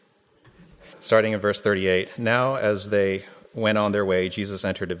starting in verse 38. Now, as they went on their way, Jesus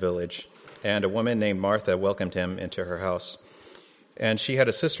entered a village, and a woman named Martha welcomed him into her house. And she had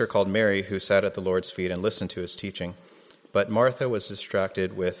a sister called Mary who sat at the Lord's feet and listened to his teaching. But Martha was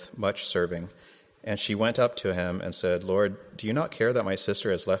distracted with much serving. And she went up to him and said, "Lord, do you not care that my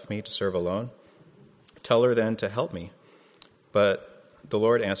sister has left me to serve alone? Tell her then to help me." But the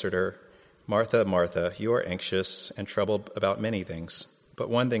Lord answered her, "Martha, Martha, you are anxious and troubled about many things, but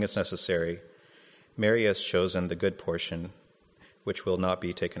one thing is necessary. Mary has chosen the good portion, which will not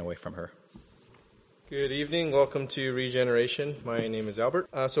be taken away from her." Good evening. Welcome to Regeneration. My name is Albert.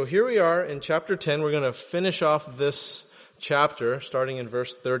 So here we are in chapter 10. We're going to finish off this chapter starting in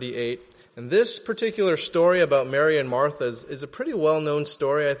verse 38. And this particular story about Mary and Martha is a pretty well-known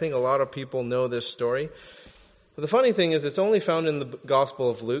story. I think a lot of people know this story. But the funny thing is it's only found in the Gospel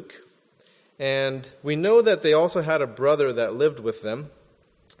of Luke. And we know that they also had a brother that lived with them.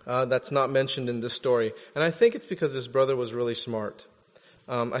 That's not mentioned in this story. And I think it's because this brother was really smart.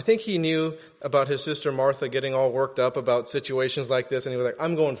 I think he knew about his sister Martha getting all worked up about situations like this, and he was like,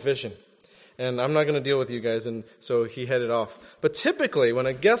 "I'm going fishing, and I'm not going to deal with you guys," and so he headed off. But typically, when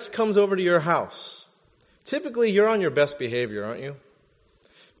a guest comes over to your house, typically you're on your best behavior, aren't you?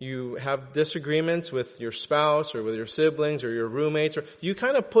 You have disagreements with your spouse or with your siblings or your roommates, or you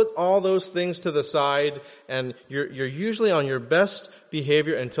kind of put all those things to the side, and you're usually on your best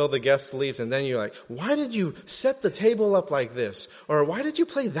behavior until the guest leaves, and then you're like, "Why did you set the table up like this?" Or, "Why did you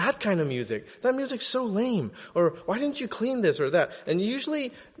play that kind of music? That music's so lame." Or, "Why didn't you clean this or that?" And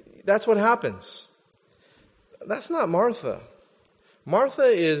usually that's what happens. That's not Martha. Martha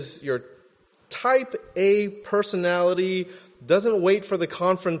is your type A personality, doesn't wait for the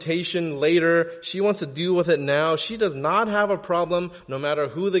confrontation later. She wants to deal with it now. She does not have a problem, no matter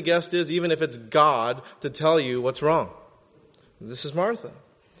who the guest is, even if it's God, to tell you what's wrong. This is Martha.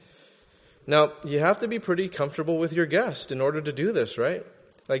 Now, you have to be pretty comfortable with your guest in order to do this, right?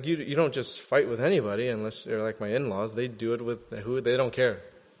 Like, you don't just fight with anybody unless they're like my in-laws. They do it with who they don't care.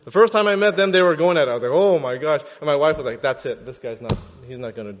 The first time I met them, they were going at it. I was like, "Oh my gosh." And my wife was like, "That's it. This guy's he's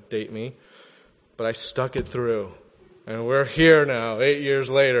not going to date me." But I stuck it through. And we're here now, 8 years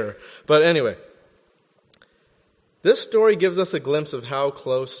later. But anyway, this story gives us a glimpse of how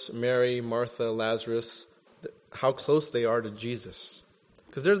close Mary, Martha, Lazarus, how close they are to Jesus.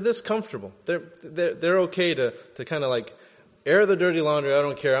 Because they're this comfortable. They're okay to kind of like air the dirty laundry. I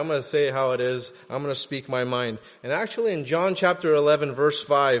don't care. I'm going to say how it is. I'm going to speak my mind. And actually in John chapter 11, verse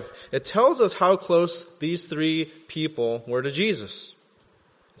 5, it tells us how close these three people were to Jesus.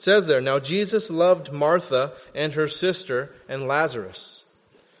 It says there, "Now Jesus loved Martha and her sister and Lazarus."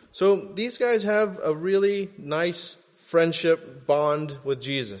 So these guys have a really nice friendship bond with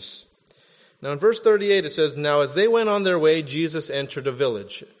Jesus. Now in verse 38 it says, "Now as they went on their way, Jesus entered a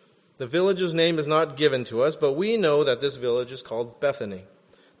village." The village's name is not given to us, but we know that this village is called Bethany.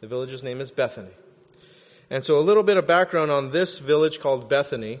 The village's name is Bethany. And so a little bit of background on this village called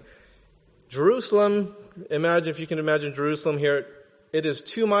Bethany. Jerusalem, if you can imagine Jerusalem here, it is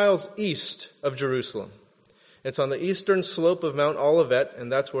 2 miles east of Jerusalem. It's on the eastern slope of Mount Olivet, and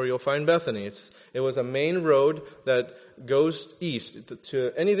that's where you'll find Bethany. It was a main road that goes east.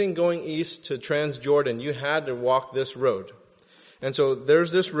 To anything going east to Transjordan, you had to walk this road. And so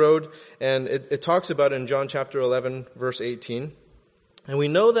there's this road, and it talks about it in John chapter 11, verse 18. And we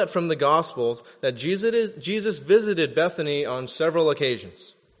know that from the Gospels that Jesus visited Bethany on several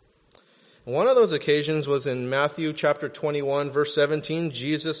occasions. One of those occasions was in Matthew chapter 21, verse 17.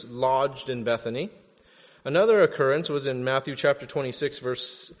 Jesus lodged in Bethany. Another occurrence was in Matthew chapter 26,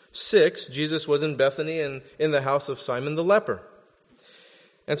 verse 6. Jesus was in Bethany and in the house of Simon the leper.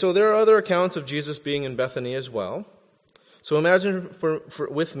 And so there are other accounts of Jesus being in Bethany as well. So imagine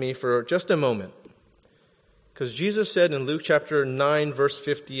with me for just a moment. Because Jesus said in Luke chapter 9, verse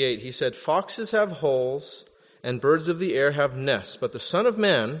 58, he said, "Foxes have holes and birds of the air have nests, but the Son of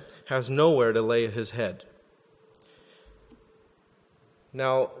Man has nowhere to lay his head."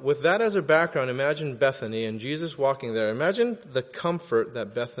 Now, with that as a background, imagine Bethany and Jesus walking there. Imagine the comfort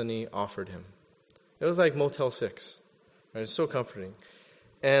that Bethany offered him. It was like Motel 6. Right? It's so comforting.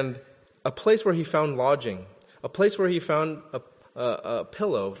 And a place where he found lodging. A place where he found a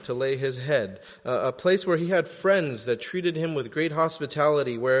pillow to lay his head. A place where he had friends that treated him with great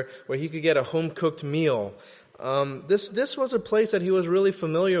hospitality, where he could get a home-cooked meal. This was a place that he was really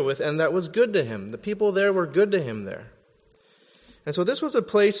familiar with and that was good to him. The people there were good to him there. And so this was a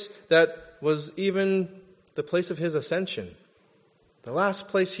place that was even the place of his ascension. The last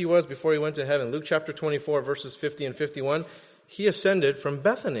place he was before he went to heaven. Luke chapter 24, verses 50 and 51, he ascended from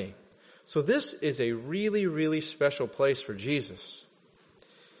Bethany. So this is a really, really special place for Jesus.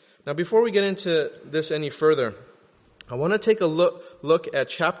 Now, before we get into this any further, I want to take a look at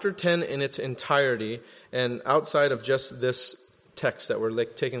chapter 10 in its entirety and outside of just this text that we're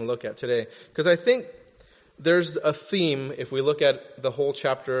taking a look at today. Because I think there's a theme if we look at the whole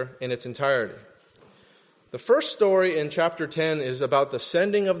chapter in its entirety. The first story in chapter 10 is about the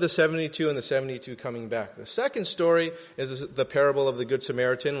sending of the 72 and the 72 coming back. The second story is the parable of the Good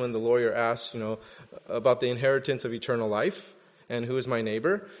Samaritan when the lawyer asks, about the inheritance of eternal life and who is my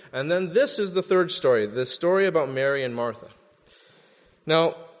neighbor. And then this is the third story, the story about Mary and Martha.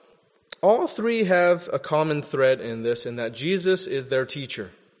 Now, all three have a common thread in this, in that Jesus is their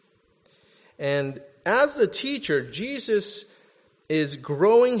teacher. And as the teacher, Jesus is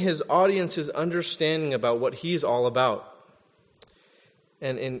growing his audience's understanding about what he's all about.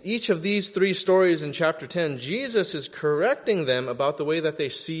 And in each of these three stories in chapter 10, Jesus is correcting them about the way that they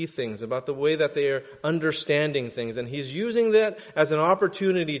see things, about the way that they are understanding things. And he's using that as an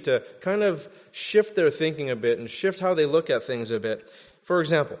opportunity to kind of shift their thinking a bit and shift how they look at things a bit. For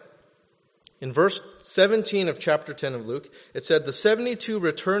example, in verse 17 of chapter 10 of Luke, it said, "The 72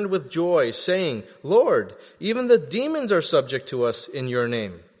 returned with joy, saying, 'Lord, even the demons are subject to us in your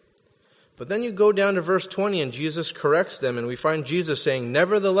name.'" But then you go down to verse 20 and Jesus corrects them, and we find Jesus saying,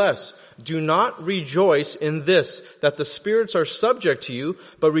 "Nevertheless, do not rejoice in this, that the spirits are subject to you,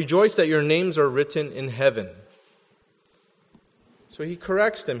 but rejoice that your names are written in heaven." So he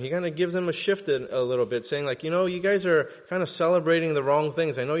corrects them. He kind of gives them a shift a little bit, saying you guys are kind of celebrating the wrong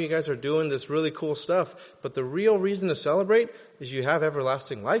things. I know you guys are doing this really cool stuff, but the real reason to celebrate is you have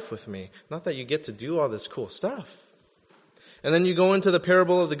everlasting life with me, not that you get to do all this cool stuff. And then you go into the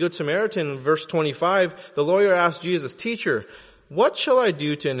parable of the Good Samaritan, in verse 25, the lawyer asked Jesus, "Teacher, what shall I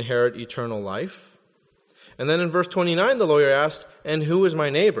do to inherit eternal life?" And then in verse 29, the lawyer asked, "And who is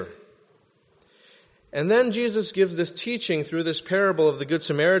my neighbor?" And then Jesus gives this teaching through this parable of the Good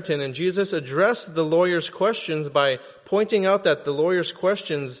Samaritan, and Jesus addressed the lawyer's questions by pointing out that the lawyer's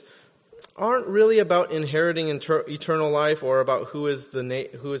questions aren't really about inheriting eternal life or about who is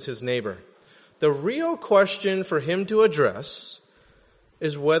his neighbor. The real question for him to address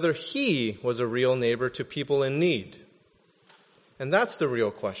is whether he was a real neighbor to people in need. And that's the real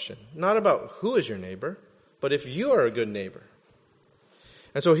question. Not about who is your neighbor, but if you are a good neighbor.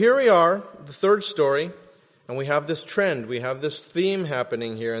 And so here we are, the third story, and we have this trend, we have this theme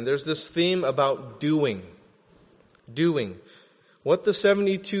happening here, and there's this theme about doing. Doing. What the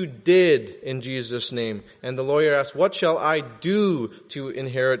 72 did in Jesus' name. And the lawyer asked, "What shall I do to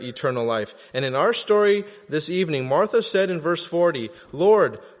inherit eternal life?" And in our story this evening, Martha said in verse 40,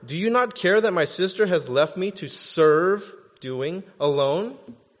 "Lord, do you not care that my sister has left me to serve," doing, "alone?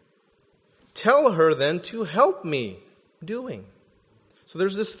 Tell her then to help me," doing. So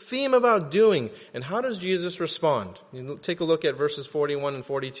there's this theme about doing. And how does Jesus respond? You take a look at verses 41 and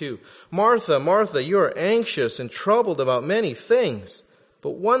 42. "Martha, Martha, you are anxious and troubled about many things,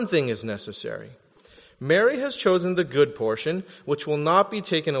 but one thing is necessary. Mary has chosen the good portion, which will not be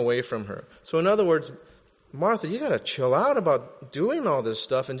taken away from her." So in other words, Martha, you got to chill out about doing all this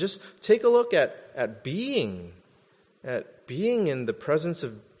stuff and just take a look at being in the presence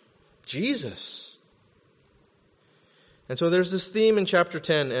of Jesus. And so there's this theme in chapter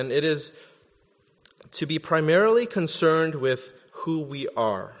 10, and it is to be primarily concerned with who we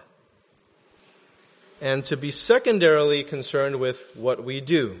are, and to be secondarily concerned with what we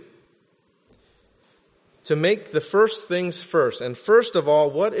do. To make the first things first, and first of all,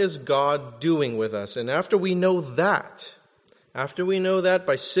 what is God doing with us? And after we know that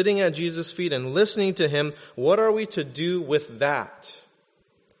by sitting at Jesus' feet and listening to him, what are we to do with that?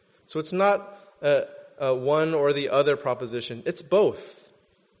 So it's not one or the other proposition. It's both.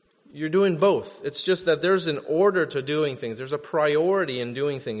 You're doing both. It's just that there's an order to doing things. There's a priority in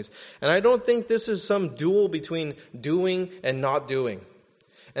doing things. And I don't think this is some duel between doing and not doing.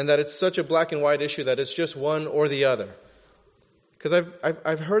 And that it's such a black and white issue that it's just one or the other. Because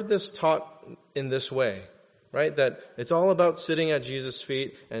I've heard this taught in this way, right? That it's all about sitting at Jesus'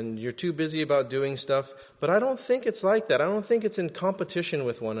 feet and you're too busy about doing stuff. But I don't think it's like that. I don't think it's in competition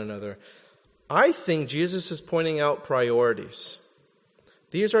with one another. I think Jesus is pointing out priorities.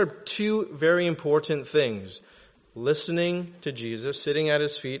 These are two very important things. Listening to Jesus, sitting at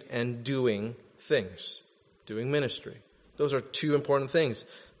his feet, and doing things. Doing ministry. Those are two important things.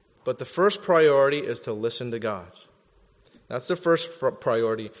 But the first priority is to listen to God. That's the first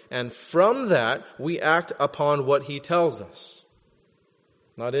priority. And from that, we act upon what he tells us.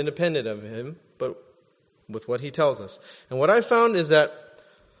 Not independent of him, but with what he tells us. And what I found is that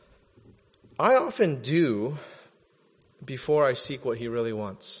I often do before I seek what he really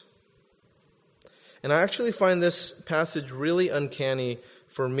wants. And I actually find this passage really uncanny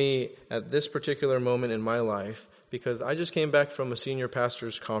for me at this particular moment in my life, because I just came back from a senior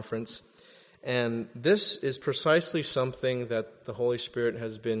pastors conference, and this is precisely something that the Holy Spirit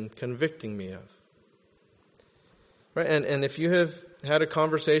has been convicting me of. Right? And if you have had a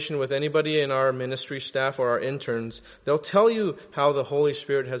conversation with anybody in our ministry staff or our interns, they'll tell you how the Holy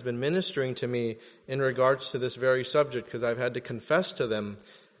Spirit has been ministering to me in regards to this very subject, because I've had to confess to them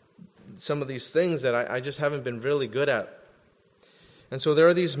some of these things that I just haven't been really good at. And so there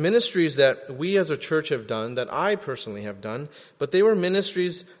are these ministries that we as a church have done, that I personally have done, but they were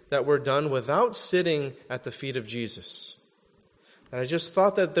ministries that were done without sitting at the feet of Jesus. And I just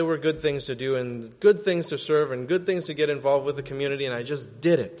thought that there were good things to do and good things to serve and good things to get involved with the community, and I just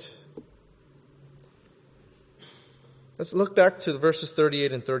did it. Let's look back to verses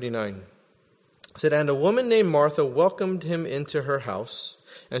 38 and 39. It said, "And a woman named Martha welcomed him into her house,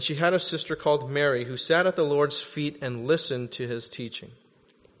 and she had a sister called Mary who sat at the Lord's feet and listened to his teaching."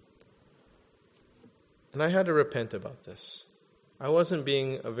 And I had to repent about this. I wasn't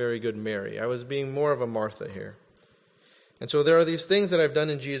being a very good Mary. I was being more of a Martha here. And so there are these things that I've done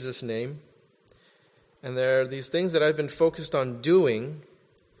in Jesus' name, and there are these things that I've been focused on doing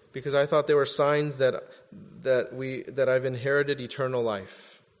because I thought they were signs that I've inherited eternal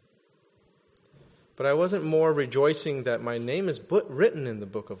life. But I wasn't more rejoicing that my name is written in the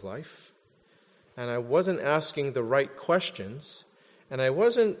book of life, and I wasn't asking the right questions, and I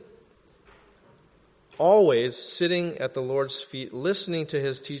wasn't always sitting at the Lord's feet, listening to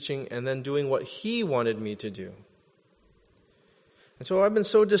his teaching, and then doing what he wanted me to do. And so I've been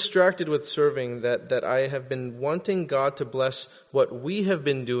so distracted with serving that I have been wanting God to bless what we have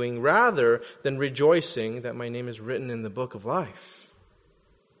been doing rather than rejoicing that my name is written in the book of life.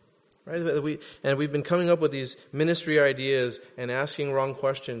 Right? We've been coming up with these ministry ideas and asking wrong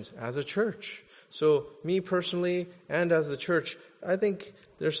questions as a church. So me personally and as the church, I think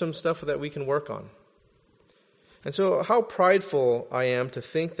there's some stuff that we can work on. And so how prideful I am to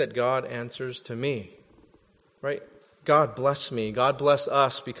think that God answers to me. Right? God bless me. God bless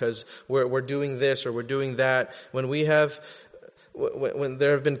us because we're doing this or we're doing that. When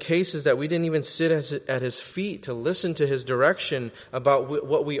there have been cases that we didn't even sit at his feet to listen to his direction about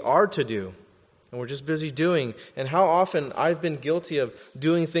what we are to do. And we're just busy doing. And how often I've been guilty of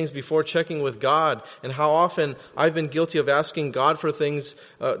doing things before checking with God. And how often I've been guilty of asking God for things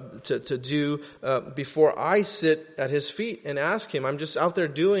to do before I sit at his feet and ask him. I'm just out there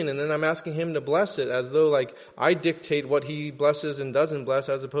doing, and then I'm asking him to bless it as though like I dictate what he blesses and doesn't bless,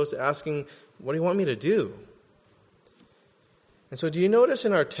 as opposed to asking, what do you want me to do? And so do you notice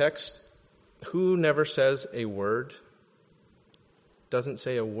in our text, who never says a word? Doesn't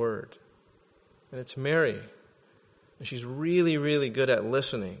say a word. And it's Mary. And she's really, really good at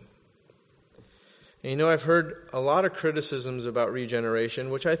listening. And you know, I've heard a lot of criticisms about regeneration,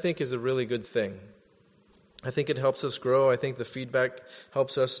 which I think is a really good thing. I think it helps us grow. I think the feedback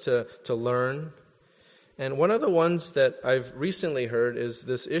helps us to learn. And one of the ones that I've recently heard is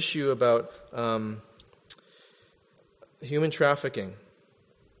this issue about human trafficking.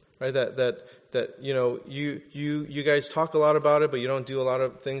 Right? That you know, you guys talk a lot about it, but you don't do a lot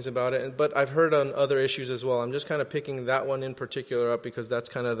of things about it. But I've heard on other issues as well. I'm just kind of picking that one in particular up because that's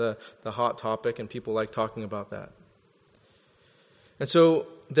kind of the hot topic, and people like talking about that. And so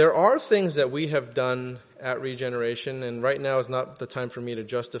there are things that we have done at Regeneration, and right now is not the time for me to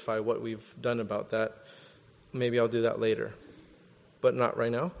justify what we've done about that. Maybe I'll do that later, but not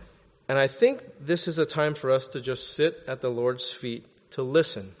right now. And I think this is a time for us to just sit at the Lord's feet to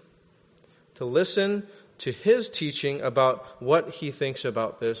listen to his teaching about what he thinks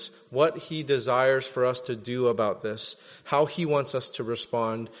about this, what he desires for us to do about this, how he wants us to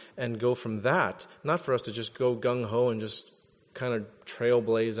respond, and go from that. Not for us to just go gung-ho and just kind of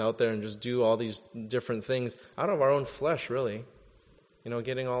trailblaze out there and just do all these different things out of our own flesh, really. You know,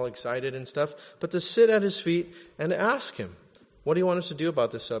 getting all excited and stuff. But to sit at his feet and ask him, what do you want us to do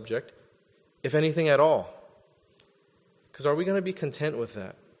about this subject, if anything at all? Because are we going to be content with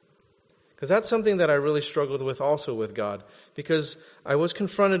that? Because that's something that I really struggled with also with God. Because I was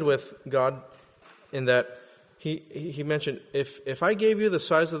confronted with God in that he mentioned, if I gave you the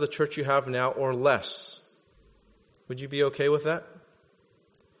size of the church you have now or less, would you be okay with that?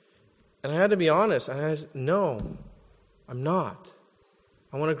 And I had to be honest. And I said, no, I'm not.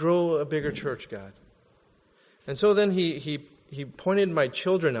 I want to grow a bigger church, God. And so then he pointed my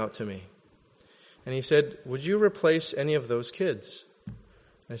children out to me. And he said, would you replace any of those kids?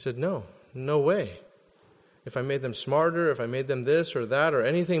 And I said, no way. If I made them smarter, if I made them this or that or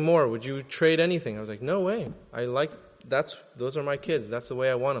anything more, would you trade anything? I was like, no way. Those are my kids. That's the way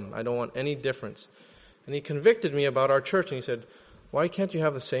I want them. I don't want any difference. And he convicted me about our church, and he said, Why can't you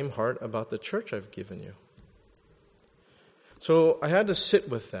have the same heart about the church I've given you? So I had to sit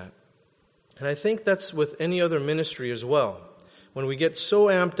with that. And I think that's with any other ministry as well. When we get so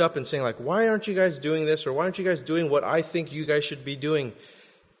amped up and saying, like, why aren't you guys doing this? Or why aren't you guys doing what I think you guys should be doing?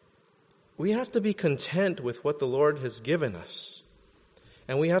 We have to be content with what the Lord has given us.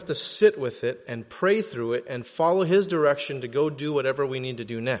 And we have to sit with it and pray through it and follow His direction to go do whatever we need to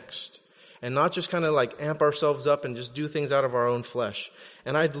do next. And not just kind of like amp ourselves up and just do things out of our own flesh.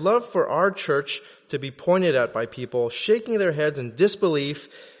 And I'd love for our church to be pointed at by people shaking their heads in disbelief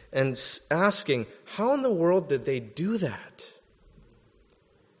and asking, how in the world did they do that?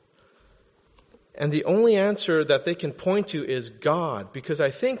 And the only answer that they can point to is God. Because I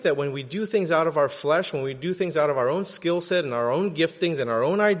think that when we do things out of our flesh, when we do things out of our own skill set and our own giftings and our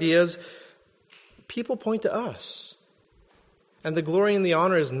own ideas, people point to us. And the glory and the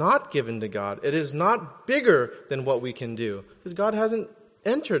honor is not given to God. It is not bigger than what we can do. Because God hasn't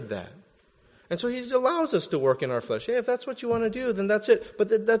entered that. And so He allows us to work in our flesh. Hey, if that's what you want to do, then that's it. But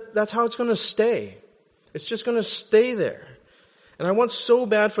that's how it's going to stay. It's just going to stay there. And I want so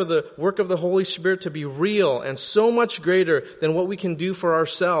bad for the work of the Holy Spirit to be real and so much greater than what we can do for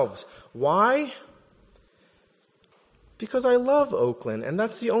ourselves. Why? Because I love Oakland, and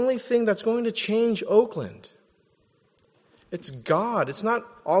that's the only thing that's going to change Oakland. It's God. It's not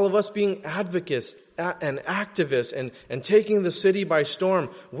all of us being advocates and activists and taking the city by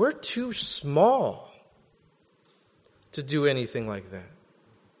storm. We're too small to do anything like that.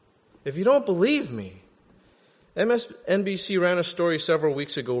 If you don't believe me, MSNBC ran a story several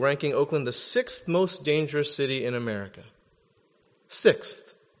weeks ago ranking Oakland the 6th most dangerous city in America.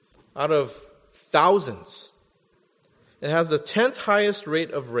 6th out of thousands. It has the 10th highest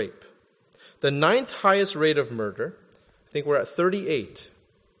rate of rape, the 9th highest rate of murder. I think we're at 38.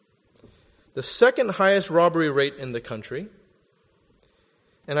 The 2nd highest robbery rate in the country.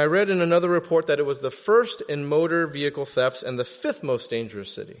 And I read in another report that it was the 1st in motor vehicle thefts and the 5th most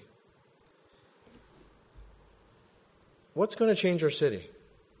dangerous city. What's going to change our city?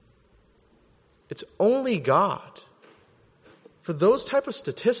 It's only God. For those type of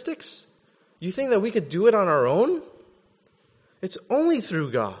statistics, you think that we could do it on our own? It's only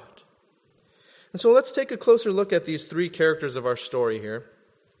through God. And so let's take a closer look at these 3 characters of our story here.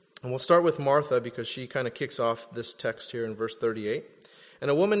 And we'll start with Martha because she kind of kicks off this text here in verse 38. And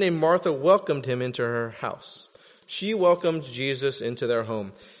a woman named Martha welcomed him into her house. She welcomed Jesus into their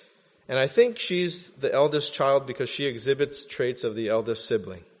home. And I think she's the eldest child because she exhibits traits of the eldest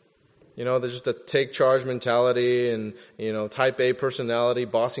sibling. You know, there's just a take charge mentality and, type A personality,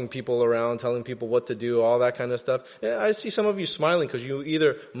 bossing people around, telling people what to do, all that kind of stuff. Yeah, I see some of you smiling because you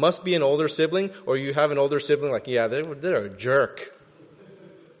either must be an older sibling or you have an older sibling like, yeah, they're a jerk.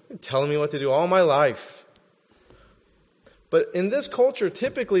 They're telling me what to do all my life. But in this culture,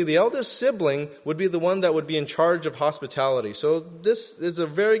 typically the eldest sibling would be the one that would be in charge of hospitality. So this is a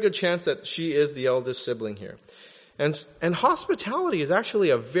very good chance that she is the eldest sibling here. And hospitality is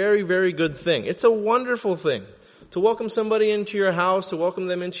actually a very, very good thing. It's a wonderful thing. To welcome somebody into your house, to welcome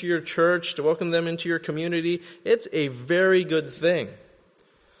them into your church, to welcome them into your community, it's a very good thing.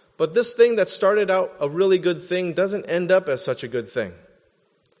 But this thing that started out a really good thing doesn't end up as such a good thing.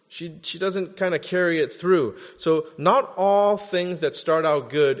 She doesn't kind of carry it through. So not all things that start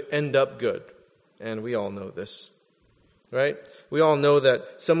out good end up good. And we all know this. Right? We all know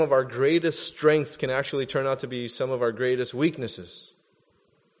that some of our greatest strengths can actually turn out to be some of our greatest weaknesses.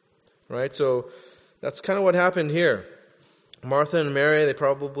 Right? So that's kind of what happened here. Martha and Mary, they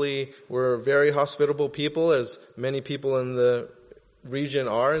probably were very hospitable people, as many people in the region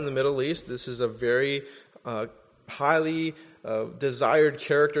are in the Middle East. This is a very highly desired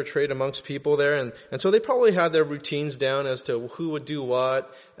character trait amongst people there. And so they probably had their routines down as to who would do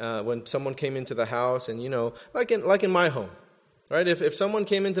what when someone came into the house. And, like in my home, right? If someone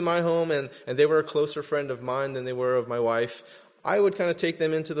came into my home and they were a closer friend of mine than they were of my wife, I would kind of take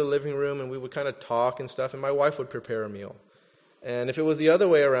them into the living room and we would kind of talk and stuff, and my wife would prepare a meal. And if it was the other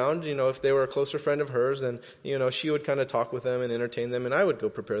way around, if they were a closer friend of hers, then, she would kind of talk with them and entertain them, and I would go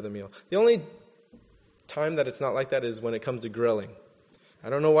prepare the meal. The only time that it's not like that is when it comes to grilling. I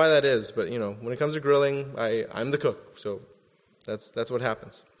don't know why that is, but when it comes to grilling, I'm the cook, so that's what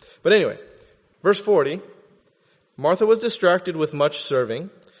happens. But anyway, verse 40, Martha was distracted with much serving,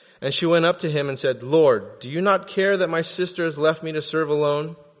 and she went up to him and said, "Lord, do you not care that my sister has left me to serve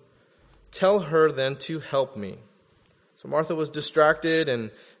alone? Tell her then to help me." So Martha was distracted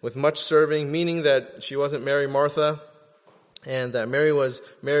and with much serving, meaning that she wasn't Mary Martha. And that Mary was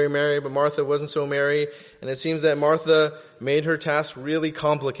Mary, but Martha wasn't so Mary. And it seems that Martha made her task really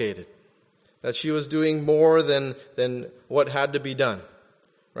complicated. That she was doing more than what had to be done.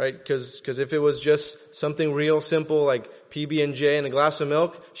 Right? Because if it was just something real simple like PB&J and a glass of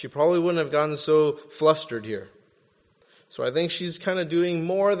milk, she probably wouldn't have gotten so flustered here. So I think she's kind of doing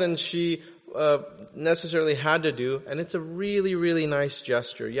more than she necessarily had to do, and it's a really, really nice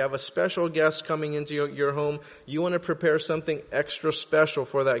gesture. You have a special guest coming into your home. You want to prepare something extra special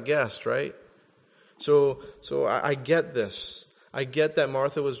for that guest, right? So I get this. I get that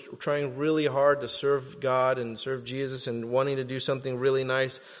Martha was trying really hard to serve God and serve Jesus and wanting to do something really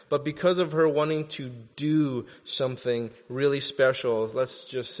nice. But because of her wanting to do something really special, let's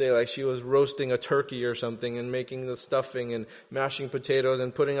just say like she was roasting a turkey or something and making the stuffing and mashing potatoes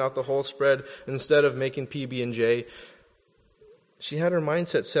and putting out the whole spread instead of making PB&J, she had her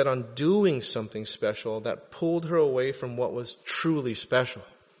mindset set on doing something special that pulled her away from what was truly special.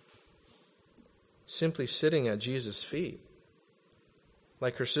 Simply sitting at Jesus' feet,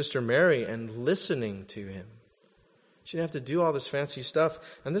 like her sister Mary, and listening to him. She didn't have to do all this fancy stuff.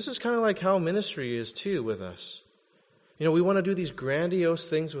 And this is kind of like how ministry is too with us. You know, we want to do these grandiose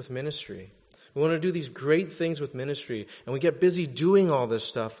things with ministry. We want to do these great things with ministry. And we get busy doing all this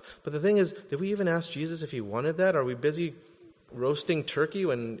stuff. But the thing is, did we even ask Jesus if he wanted that? Are we busy roasting turkey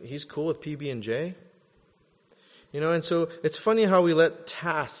when he's cool with PB&J? You know, and so it's funny how we let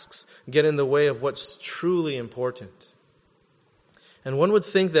tasks get in the way of what's truly important. And one would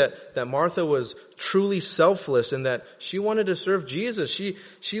think that Martha was truly selfless and that she wanted to serve Jesus.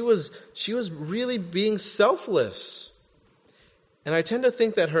 She was really being selfless. And I tend to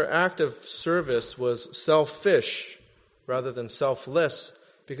think that her act of service was selfish rather than selfless,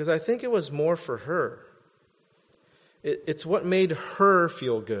 because I think it was more for her. It's what made her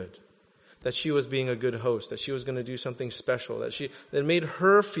feel good, that she was being a good host, that she was going to do something special, that made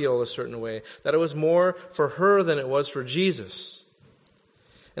her feel a certain way, that it was more for her than it was for Jesus.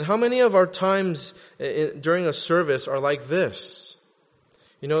 And how many of our times during a service are like this?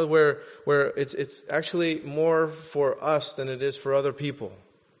 You know, where it's actually more for us than it is for other people.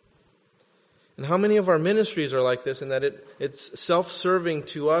 And how many of our ministries are like this, in that it's self-serving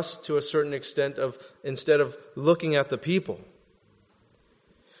to us to a certain extent instead of looking at the people.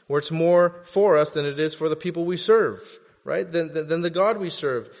 Where it's more for us than it is for the people we serve, right? Than the God we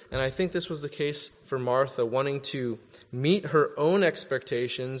serve. And I think this was the case for Martha, wanting to meet her own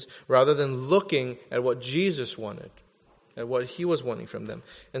expectations rather than looking at what Jesus wanted, at what he was wanting from them.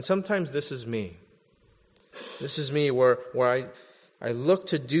 And sometimes this is me. This is me where I look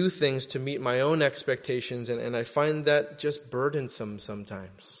to do things to meet my own expectations, and I find that just burdensome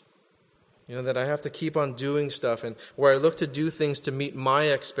sometimes. You know, that I have to keep on doing stuff, and where I look to do things to meet my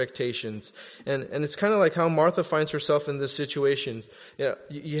expectations. And it's kind of like how Martha finds herself in this situation.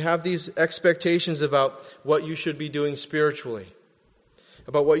 You have these expectations about what you should be doing spiritually,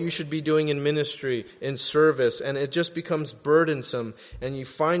 about what you should be doing in ministry, in service, and it just becomes burdensome, and you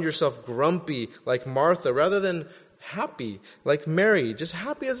find yourself grumpy like Martha rather than happy like Mary, just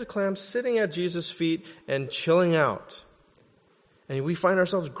happy as a clam, sitting at Jesus' feet and chilling out. And we find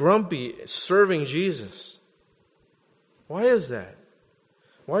ourselves grumpy serving Jesus. Why is that?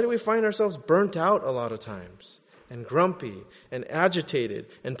 Why do we find ourselves burnt out a lot of times? And grumpy and agitated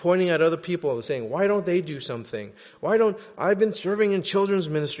and pointing at other people and saying, why don't they do something? I've been serving in children's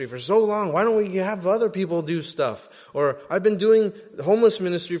ministry for so long. Why don't we have other people do stuff? Or I've been doing homeless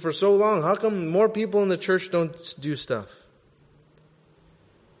ministry for so long. How come more people in the church don't do stuff?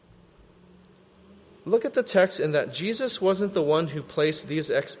 Look at the text in that Jesus wasn't the one who placed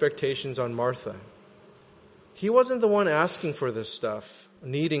these expectations on Martha. He wasn't the one asking for this stuff,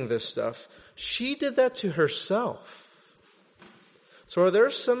 needing this stuff. She did that to herself. So are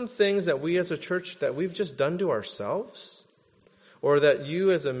there some things that we as a church that we've just done to ourselves? Or that you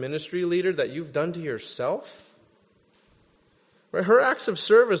as a ministry leader that you've done to yourself? Right? Her acts of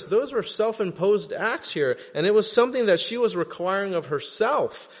service, those were self-imposed acts here. And it was something that she was requiring of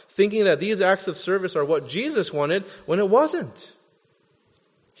herself, thinking that these acts of service are what Jesus wanted when it wasn't.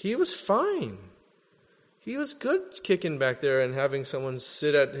 He was fine. He was good kicking back there and having someone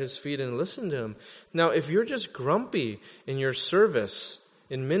sit at his feet and listen to him. Now, if you're just grumpy in your service,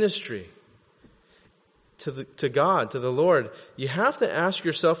 in ministry, to God, to the Lord, you have to ask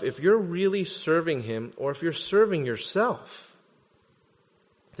yourself if you're really serving him or if you're serving yourself.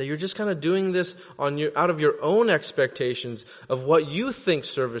 That you're just kind of doing this out of your own expectations of what you think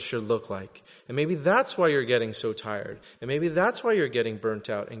service should look like. And maybe that's why you're getting so tired. And maybe that's why you're getting burnt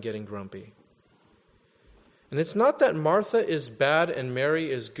out and getting grumpy. And it's not that Martha is bad and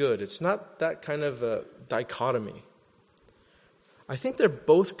Mary is good. It's not that kind of a dichotomy. I think they're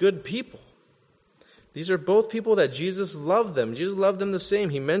both good people. These are both people that Jesus loved them. Jesus loved them the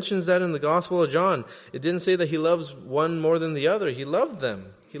same. He mentions that in the Gospel of John. It didn't say that he loves one more than the other. He loved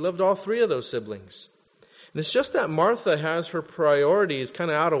them. He loved all three of those siblings. And it's just that Martha has her priorities kind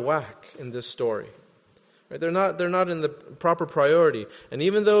of out of whack in this story. Right? They're not in the proper priority. And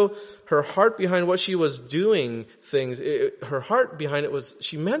even though her heart behind what she was doing her heart behind it was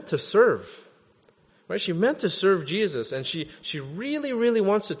she meant to serve. Right? She meant to serve Jesus, and she really, really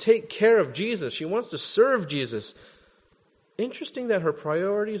wants to take care of Jesus. She wants to serve Jesus. Interesting that her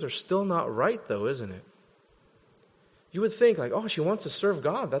priorities are still not right, though, isn't it? You would think, like, oh, she wants to serve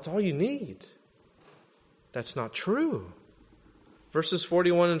God. That's all you need. That's not true. Verses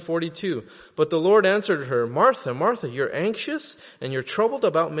 41 and 42. But the Lord answered her, Martha, Martha, you're anxious and you're troubled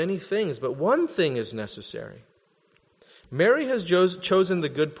about many things, but one thing is necessary. Mary has chosen the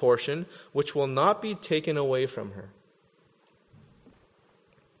good portion, which will not be taken away from her.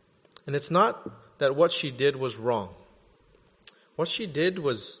 And it's not that what she did was wrong. What she did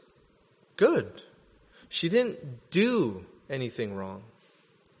was good. She didn't do anything wrong.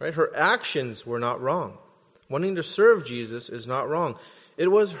 Right? Her actions were not wrong. Wanting to serve Jesus is not wrong.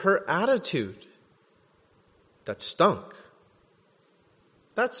 It was her attitude that stunk.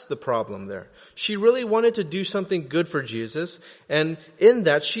 That's the problem there. She really wanted to do something good for Jesus, and in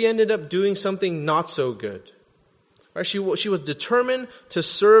that she ended up doing something not so good. Right? She was determined to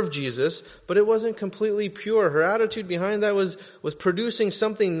serve Jesus, but it wasn't completely pure. Her attitude behind that was producing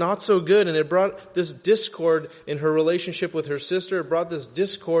something not so good, and it brought this discord in her relationship with her sister. It brought this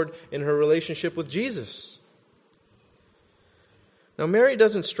discord in her relationship with Jesus. Now, Mary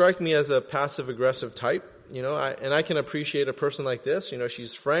doesn't strike me as a passive-aggressive type. And I can appreciate a person like this.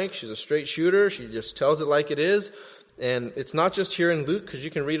 She's frank, she's a straight shooter, she just tells it like it is. And it's not just here in Luke, because you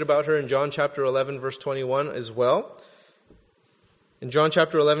can read about her in John chapter 11, verse 21 as well. In John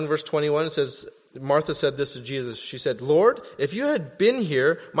chapter 11, verse 21, it says, Martha said this to Jesus. She said, Lord, if you had been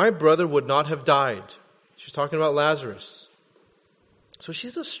here, my brother would not have died. She's talking about Lazarus. So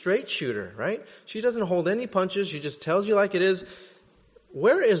she's a straight shooter, right? She doesn't hold any punches, she just tells you like it is.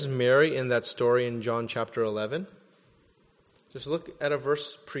 Where is Mary in that story in John chapter 11? Just look at a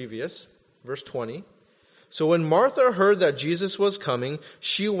verse previous, verse 20. So when Martha heard that Jesus was coming,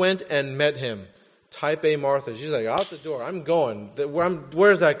 she went and met him. Type A Martha. She's like, out the door. I'm going.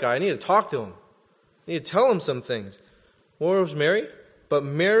 Where's that guy? I need to talk to him. I need to tell him some things. Where was Mary? But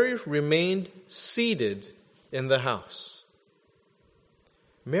Mary remained seated in the house.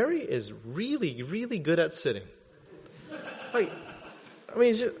 Mary is really, really good at sitting.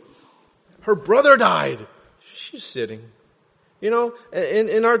 Her brother died. She's sitting.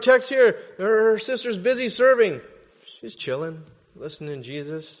 In our text here, her sister's busy serving. She's chilling, listening to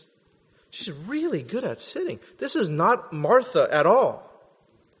Jesus. She's really good at sitting. This is not Martha at all.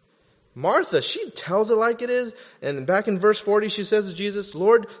 Martha, she tells it like it is. And back in verse 40, she says to Jesus,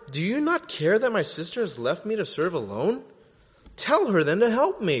 Lord, do you not care that my sister has left me to serve alone? Tell her then to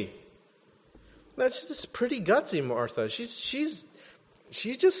help me. That's just pretty gutsy, Martha.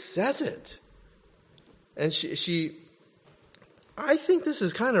 She just says it. And I think this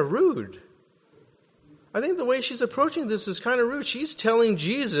is kind of rude. I think the way she's approaching this is kind of rude. She's telling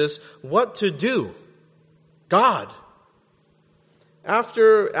Jesus what to do. God.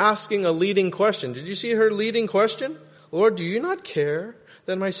 After asking a leading question. Did you see her leading question? Lord, do you not care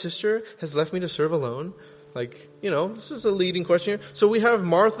that my sister has left me to serve alone? This is a leading question here. So we have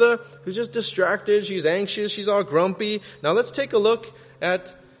Martha, who's just distracted. She's anxious. She's all grumpy. Now let's take a look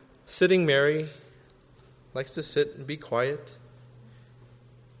at sitting Mary. Likes to sit and be quiet.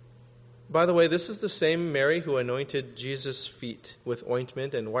 By the way, this is the same Mary who anointed Jesus' feet with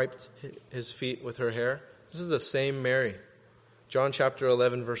ointment and wiped his feet with her hair. This is the same Mary. John chapter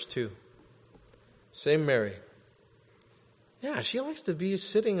 11, verse 2. Same Mary. Yeah, she likes to be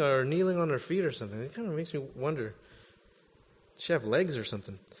sitting or kneeling on her feet or something. It kind of makes me wonder. Does she have legs or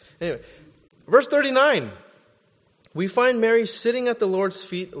something? Anyway, verse 39. We find Mary sitting at the Lord's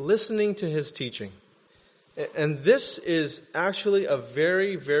feet, listening to his teaching. And this is actually a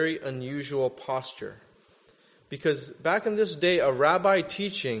very, very unusual posture. Because back in this day, a rabbi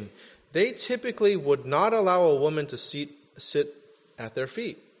teaching, they typically would not allow a woman to sit at their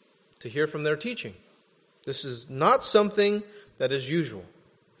feet to hear from their teaching. This is not something that is usual.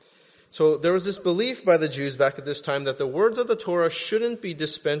 So there was this belief by the Jews back at this time that the words of the Torah shouldn't be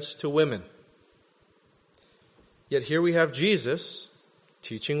dispensed to women. Yet here we have Jesus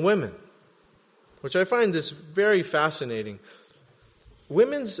teaching women, which I find this very fascinating.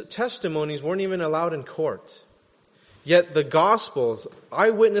 Women's testimonies weren't even allowed in court. Yet the Gospels,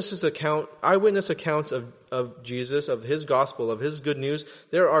 eyewitness accounts of Jesus, of his gospel, of his good news,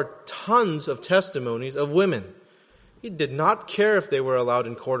 there are tons of testimonies of women. He did not care if they were allowed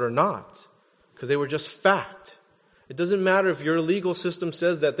in court or not, because they were just fact. It doesn't matter if your legal system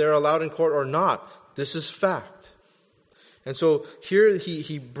says that they're allowed in court or not. This is fact. And so here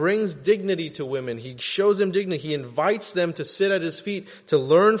he brings dignity to women. He shows them dignity. He invites them to sit at his feet to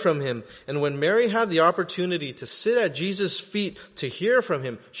learn from him. And when Mary had the opportunity to sit at Jesus' feet to hear from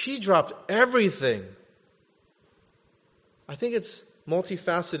him, she dropped everything. I think it's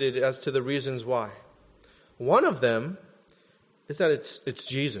multifaceted as to the reasons why. One of them is that it's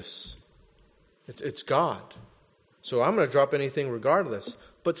Jesus. It's God. So I'm going to drop anything regardless.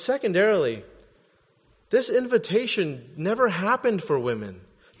 But secondarily, this invitation never happened for women.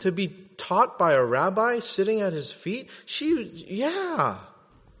 To be taught by a rabbi sitting at his feet, I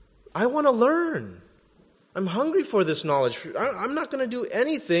want to learn. I'm hungry for this knowledge. I'm not going to do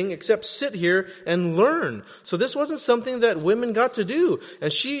anything except sit here and learn. So this wasn't something that women got to do.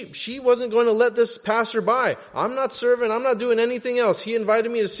 And she wasn't going to let this pass her by. I'm not serving. I'm not doing anything else. He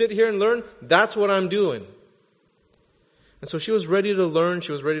invited me to sit here and learn. That's what I'm doing. And so she was ready to learn.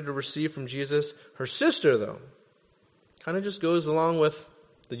 She was ready to receive from Jesus. Her sister, though, kind of just goes along with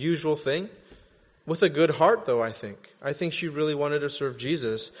the usual thing. With a good heart, though, I think. I think she really wanted to serve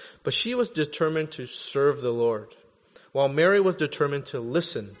Jesus. But she was determined to serve the Lord, while Mary was determined to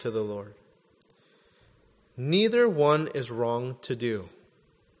listen to the Lord. Neither one is wrong to do.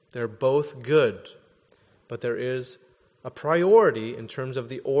 They're both good. But there is a priority in terms of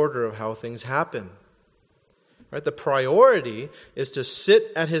the order of how things happen. Right? The priority is to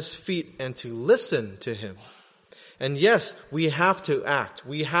sit at his feet and to listen to him. And yes, we have to act.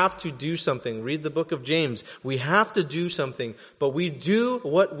 We have to do something. Read the book of James. We have to do something. But we do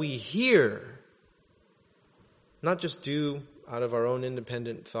what we hear. Not just do out of our own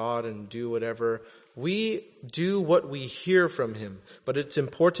independent thought and do whatever. We do what we hear from him. But it's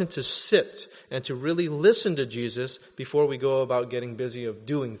important to sit and to really listen to Jesus before we go about getting busy of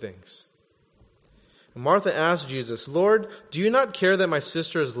doing things. Martha asked Jesus, "Lord, do you not care that my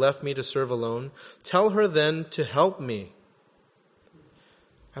sister has left me to serve alone? Tell her then to help me."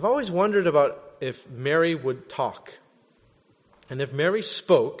 I've always wondered about if Mary would talk. And if Mary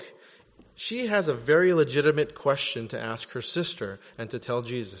spoke, she has a very legitimate question to ask her sister and to tell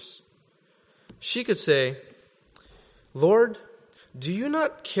Jesus. She could say, "Lord, do you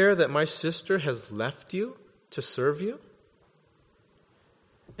not care that my sister has left you to serve you?"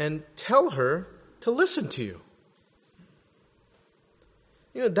 And tell her to listen to you.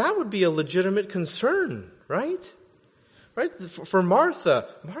 That would be a legitimate concern, right? Right? For Martha,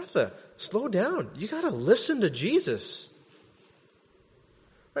 slow down. You got to listen to Jesus.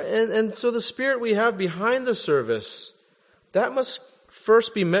 Right? And so the spirit we have behind the service, that must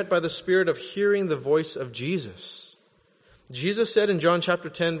first be met by the spirit of hearing the voice of Jesus. Jesus said in John chapter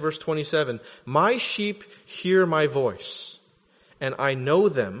 10, verse 27, "My sheep hear my voice, and I know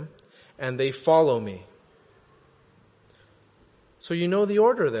them, and they follow me." So you know the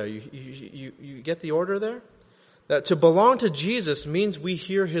order there. You get the order there? That to belong to Jesus means we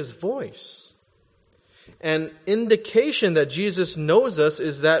hear his voice. An indication that Jesus knows us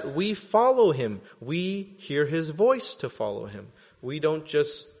is that we follow him. We hear his voice to follow him. We don't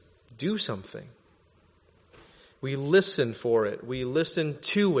just do something. We listen for it. We listen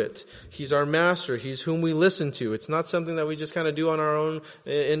to it. He's our master. He's whom we listen to. It's not something that we just kind of do on our own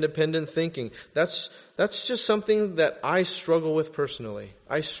independent thinking. That's just something that I struggle with personally.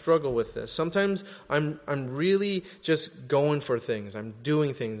 I struggle with this. Sometimes I'm really just going for things. I'm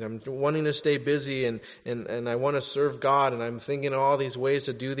doing things. I'm wanting to stay busy and I want to serve God, and I'm thinking of all these ways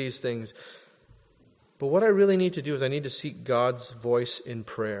to do these things. But what I really need to do is I need to seek God's voice in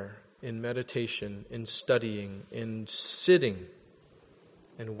prayer, in meditation, in studying, in sitting,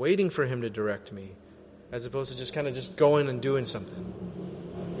 and waiting for him to direct me, as opposed to just kind of just going and doing something.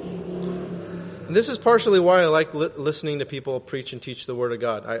 And this is partially why I like listening to people preach and teach the Word of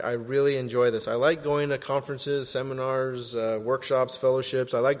God. I really enjoy this. I like going to conferences, seminars, workshops,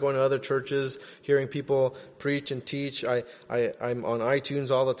 fellowships. I like going to other churches, hearing people preach and teach. I'm on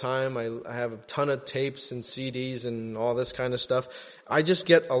iTunes all the time. I have a ton of tapes and CDs and all this kind of stuff. I just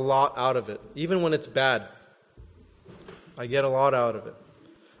get a lot out of it, even when it's bad. I get a lot out of it.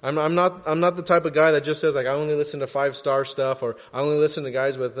 I'm not the type of guy that just says, like, I only listen to 5-star stuff, or I only listen to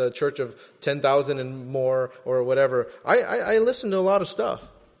guys with a church of 10,000 and more, or whatever. I listen to a lot of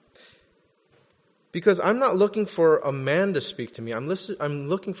stuff. Because I'm not looking for a man to speak to me. I'm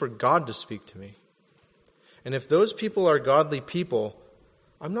looking for God to speak to me. And if those people are godly people,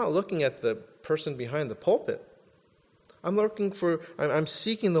 I'm not looking at the person behind the pulpit. I'm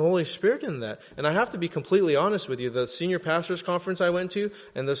seeking the Holy Spirit in that. And I have to be completely honest with you. The senior pastors conference I went to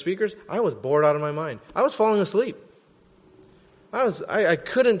and the speakers, I was bored out of my mind. I was falling asleep. I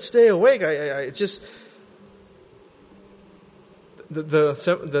couldn't stay awake.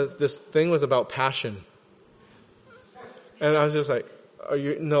 This thing was about passion. And I was just like,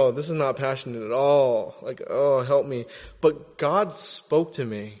 no, this is not passionate at all. Like, oh, help me. But God spoke to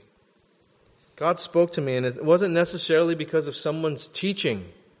me. God spoke to me, and it wasn't necessarily because of someone's teaching.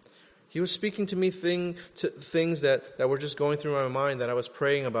 He was speaking to me things that were just going through my mind, that I was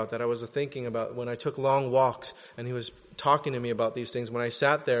praying about, that I was thinking about when I took long walks, and He was talking to me about these things. When I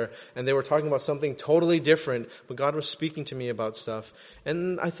sat there, and they were talking about something totally different, but God was speaking to me about stuff.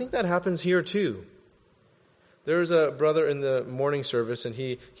 And I think that happens here too. There's a brother in the morning service, and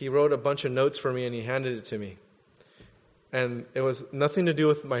he wrote a bunch of notes for me, and he handed it to me. And it was nothing to do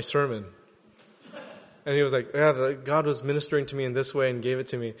with my sermon. And he was like, yeah, God was ministering to me in this way and gave it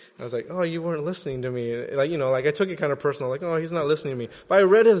to me. And I was like, oh, you weren't listening to me. Like, I took it kind of personal. Like, oh, he's not listening to me. But I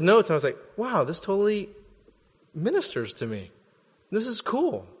read his notes and I was like, wow, this totally ministers to me. This is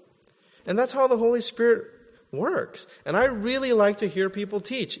cool. And that's how the Holy Spirit works. And I really like to hear people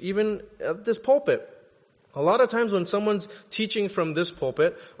teach, even at this pulpit. A lot of times when someone's teaching from this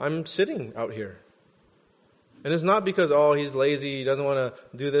pulpit, I'm sitting out here. And it's not because, oh, he's lazy, he doesn't want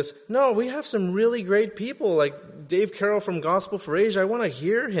to do this. No, we have some really great people like Dave Carroll from Gospel for Asia. I want to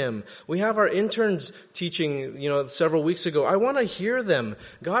hear him. We have our interns teaching, several weeks ago. I want to hear them.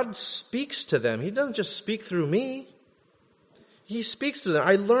 God speaks to them. He doesn't just speak through me. He speaks to them.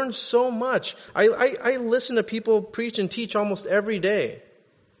 I learn so much. I listen to people preach and teach almost every day.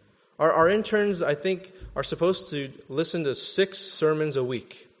 Our interns, I think, are supposed to listen to 6 sermons a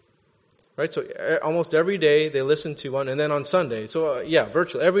week. Right? So almost every day they listen to one, and then on Sunday. So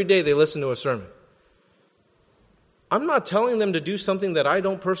virtually every day they listen to a sermon. I'm not telling them to do something that I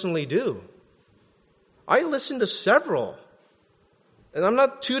don't personally do. I listen to several. And I'm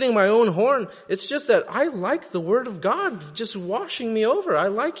not tooting my own horn. It's just that I like the Word of God just washing me over. I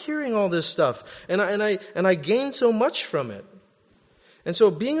like hearing all this stuff. And I gain so much from it. And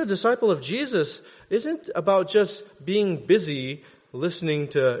so being a disciple of Jesus isn't about just being busy listening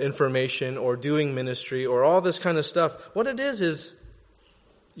to information or doing ministry or all this kind of stuff. What it is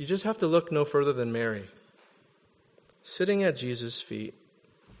you just have to look no further than Mary, sitting at Jesus' feet,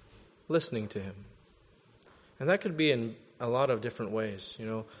 listening to Him. And that could be in a lot of different ways,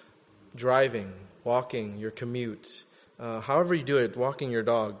 driving, walking, your commute, however you do it, walking your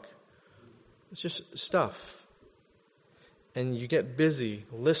dog. It's just stuff. And you get busy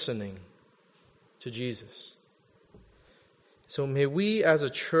listening to Jesus. So may we as a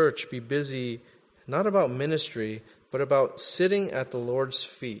church be busy, not about ministry, but about sitting at the Lord's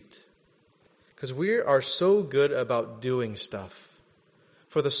feet. Because we are so good about doing stuff.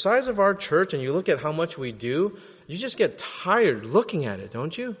 For the size of our church, and you look at how much we do, you just get tired looking at it,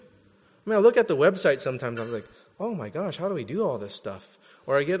 don't you? I look at the website sometimes, I'm like, oh my gosh, how do we do all this stuff?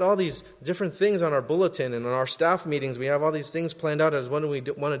 Or I get all these different things on our bulletin, and on our staff meetings, we have all these things planned out as what do we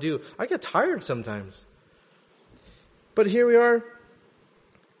want to do. I get tired sometimes. But here we are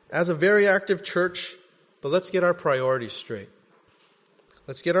as a very active church, but let's get our priorities straight.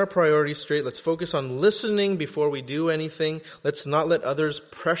 Let's get our priorities straight. Let's focus on listening before we do anything. Let's not let others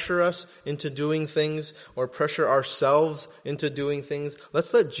pressure us into doing things or pressure ourselves into doing things.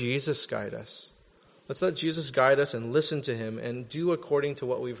 Let's let Jesus guide us. Let's let Jesus guide us and listen to Him and do according to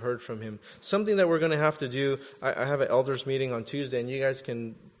what we've heard from Him. Something that we're going to have to do. I have an elders meeting on Tuesday, and you guys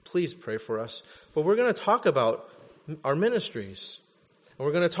can please pray for us. But we're going to talk about our ministries. And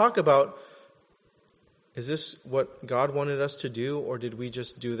we're going to talk about, is this what God wanted us to do, or did we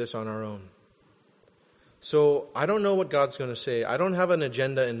just do this on our own? So I don't know what God's going to say. I don't have an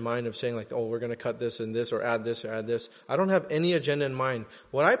agenda in mind of saying like, oh, we're going to cut this and this or add this or add this. I don't have any agenda in mind.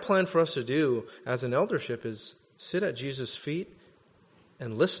 What I plan for us to do as an eldership is sit at Jesus' feet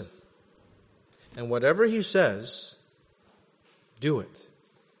and listen. And whatever He says, do it.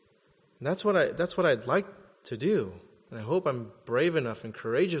 And that's what I'd like to do. And I hope I'm brave enough and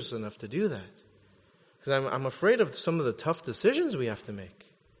courageous enough to do that. Because I'm afraid of some of the tough decisions we have to make.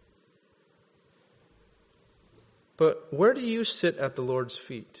 But where do you sit at the Lord's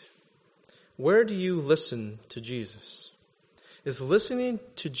feet? Where do you listen to Jesus? Is listening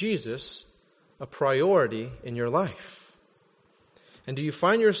to Jesus a priority in your life? And do you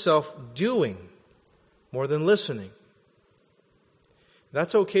find yourself doing more than listening?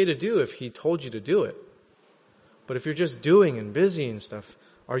 That's okay to do if He told you to do it. But if you're just doing and busy and stuff,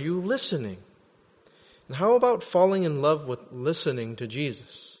 are you listening? And how about falling in love with listening to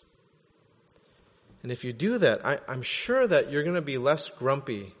Jesus? And if you do that, I'm sure that you're going to be less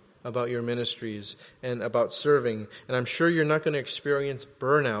grumpy about your ministries and about serving. And I'm sure you're not going to experience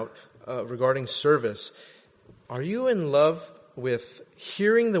burnout regarding service. Are you in love with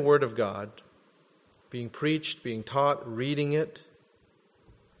hearing the Word of God, being preached, being taught, reading it?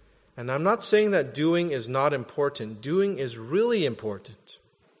 And I'm not saying that doing is not important. Doing is really important.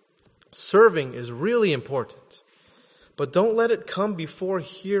 Serving is really important. But don't let it come before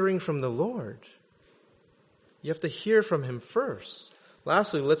hearing from the Lord. You have to hear from Him first.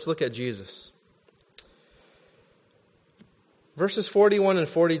 Lastly, let's look at Jesus. Verses 41 and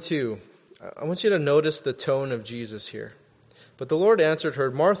 42. I want you to notice the tone of Jesus here. But the Lord answered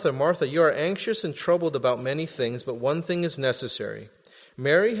her, Martha, Martha, you are anxious and troubled about many things, but one thing is necessary.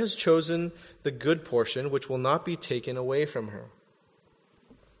 Mary has chosen the good portion, which will not be taken away from her.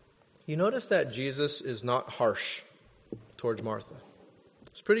 You notice that Jesus is not harsh towards Martha.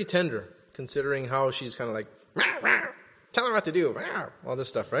 It's pretty tender, considering how she's kind of like, rah, rah, tell her what to do, rah, all this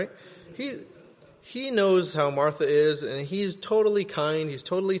stuff, right? He knows how Martha is, and he's totally kind, he's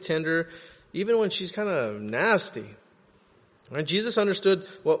totally tender, even when she's kind of nasty. Right? Jesus understood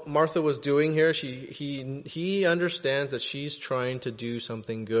what Martha was doing here. He understands that she's trying to do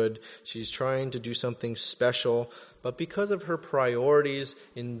something good. She's trying to do something special. But because of her priorities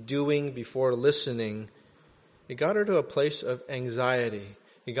in doing before listening, it got her to a place of anxiety.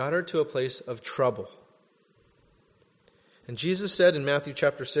 It got her to a place of trouble. And Jesus said in Matthew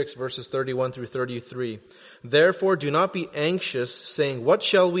chapter 6, verses 31 through 33, Therefore do not be anxious, saying, What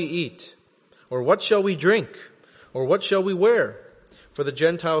shall we eat? Or what shall we drink? Or what shall we wear? For the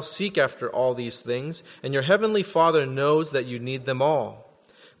Gentiles seek after all these things, and your heavenly Father knows that you need them all.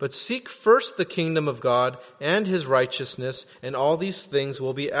 But seek first the kingdom of God and His righteousness, and all these things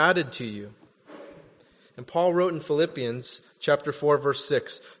will be added to you. And Paul wrote in Philippians chapter 4, verse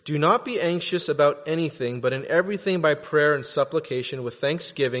 6, Do not be anxious about anything, but in everything by prayer and supplication with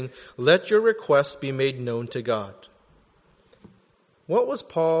thanksgiving, let your requests be made known to God. What was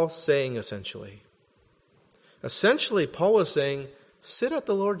Paul saying essentially? Essentially, Paul was saying, sit at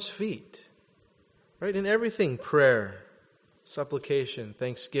the Lord's feet. Right? In everything, prayer, supplication,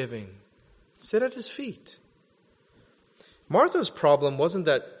 thanksgiving. Sit at His feet. Martha's problem wasn't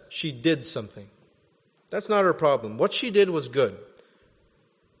that she did something. That's not her problem. What she did was good.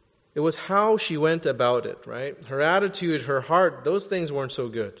 It was how she went about it, right? Her attitude, her heart, those things weren't so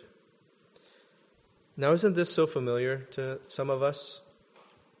good. Now, isn't this so familiar to some of us?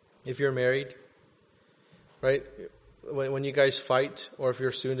 If you're married, right? When you guys fight, or if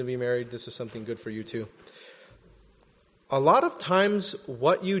you're soon to be married, this is something good for you too. A lot of times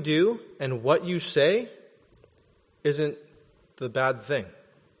what you do and what you say isn't the bad thing.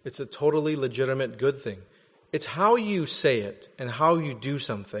 It's a totally legitimate good thing. It's how you say it and how you do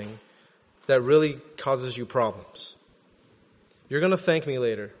something that really causes you problems. You're going to thank me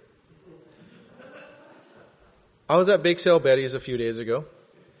later. I was at Bake Sale Betty's a few days ago.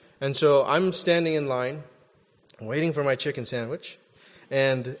 And so I'm standing in line, waiting for my chicken sandwich.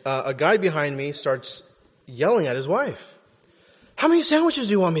 And a guy behind me starts yelling at his wife. How many sandwiches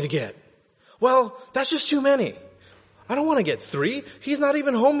do you want me to get? Well, that's just too many. I don't want to get 3. He's not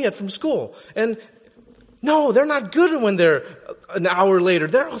even home yet from school. And no, they're not good when they're an hour later.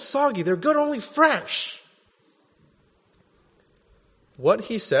 They're all soggy. They're good only fresh. What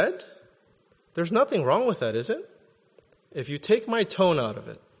he said, there's nothing wrong with that, is it? If you take my tone out of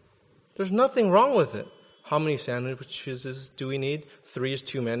it, there's nothing wrong with it. How many sandwiches do we need? 3 is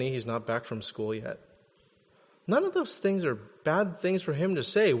too many. He's not back from school yet. None of those things are bad things for him to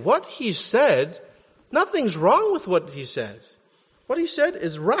say. What he said, nothing's wrong with what he said. What he said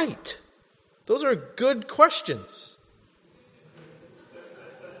is right. Those are good questions.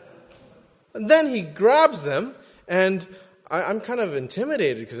 And then he grabs them, and I'm kind of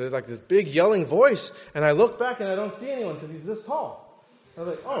intimidated because there's like this big yelling voice, and I look back and I don't see anyone because he's this tall. I was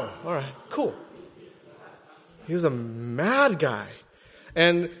like, oh, all right, cool. He was a mad guy.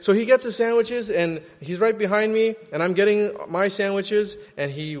 And so he gets his sandwiches, and he's right behind me, and I'm getting my sandwiches,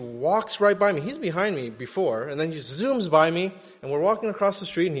 and he walks right by me. He's behind me before, and then he zooms by me, and we're walking across the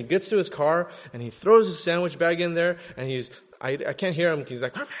street, and he gets to his car, and he throws his sandwich bag in there, and I can't hear him. He's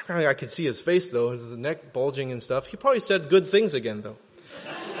like, I can see his face, though, his neck bulging and stuff. He probably said good things again, though.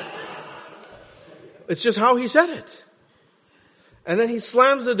 It's just how he said it. And then he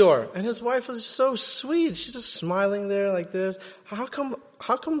slams the door, and his wife was so sweet. She's just smiling there like this. How come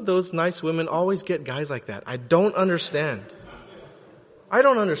those nice women always get guys like that? I don't understand. I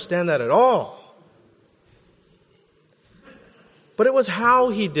don't understand that at all. But it was how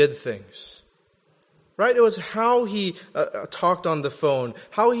he did things. right? It was how he talked on the phone,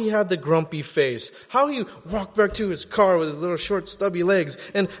 how he had the grumpy face, how he walked back to his car with his little short stubby legs,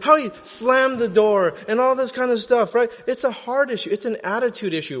 and how he slammed the door and all this kind of stuff, right? It's a heart issue. It's an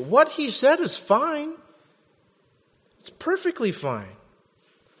attitude issue. What he said is fine. It's perfectly fine.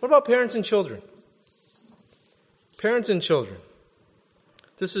 What about parents and children? Parents and children.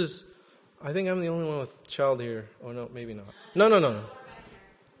 This is, I think I'm the only one with child here. Oh, no, maybe not. No.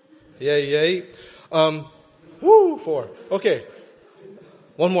 Yay. 4. Okay.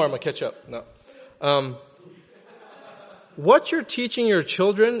 One more, I'm going to catch up. No. What you're teaching your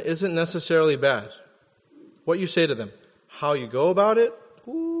children isn't necessarily bad. What you say to them. How you go about it,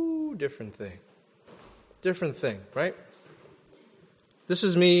 different thing. Different thing, right? This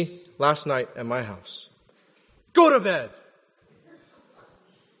is me last night at my house. Go to bed.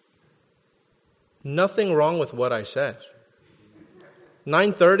 Nothing wrong with what I said.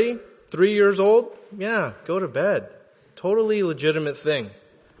 9:30, 3 years old, yeah, go to bed. Totally legitimate thing.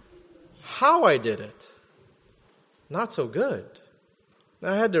 How I did it, not so good.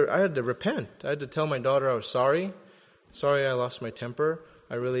 I had to repent. I had to tell my daughter I was sorry. Sorry I lost my temper.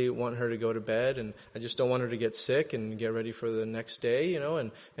 I really want her to go to bed, and I just don't want her to get sick and get ready for the next day,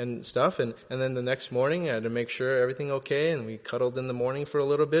 and stuff. And then the next morning, I had to make sure everything okay, and we cuddled in the morning for a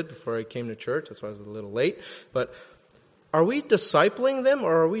little bit before I came to church. That's why I was a little late. But are we discipling them,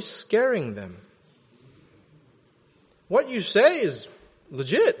 or are we scaring them? What you say is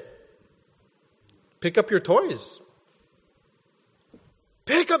legit. Pick up your toys.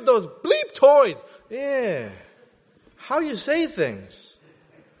 Pick up those bleep toys. Yeah. How you say things.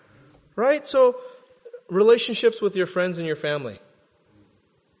 Right? So, relationships with your friends and your family.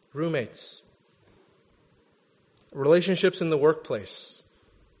 Roommates. Relationships in the workplace.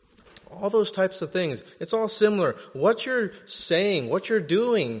 All those types of things. It's all similar. What you're saying, what you're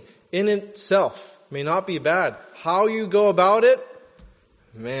doing in itself may not be bad. How you go about it,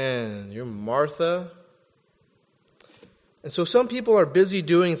 man, you're Martha. And so some people are busy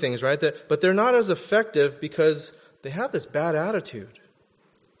doing things, right? But they're not as effective because they have this bad attitude.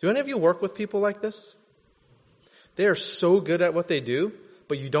 Do any of you work with people like this? They are so good at what they do,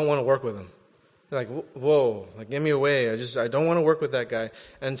 but you don't want to work with them. You're like, whoa, like, get me away. I don't want to work with that guy.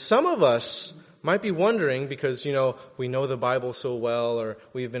 And some of us might be wondering because, we know the Bible so well, or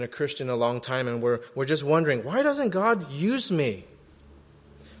we've been a Christian a long time, and we're just wondering, why doesn't God use me?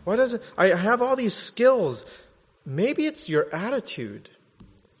 Why doesn't I have all these skills? Maybe it's your attitude.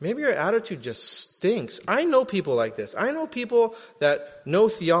 Maybe your attitude just stinks. I know people like this. I know people that know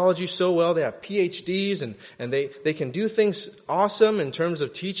theology so well. They have PhDs and they can do things awesome in terms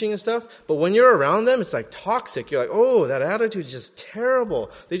of teaching and stuff. But when you're around them, it's like toxic. You're like, oh, that attitude is just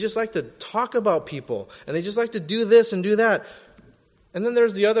terrible. They just like to talk about people. And they just like to do this and do that. And then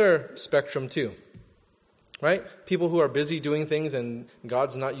there's the other spectrum too. Right? People who are busy doing things and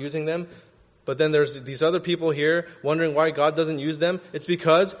God's not using them. But then there's these other people here wondering why God doesn't use them. It's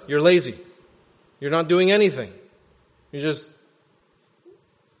because you're lazy. You're not doing anything. You're just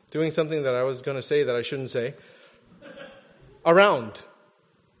doing something that I was going to say that I shouldn't say. Around.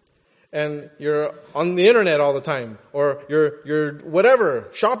 And you're on the internet all the time. Or you're whatever,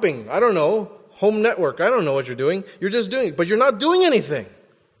 shopping. I don't know. Home network. I don't know what you're doing. You're just doing it. But you're not doing anything.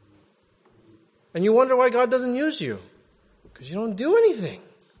 And you wonder why God doesn't use you. Because you don't do anything.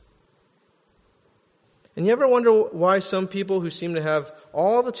 And you ever wonder why some people who seem to have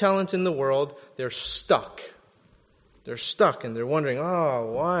all the talent in the world, they're stuck. They're stuck and they're wondering,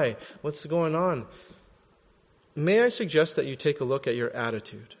 why? What's going on? May I suggest that you take a look at your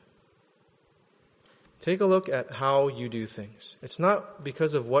attitude? Take a look at how you do things. It's not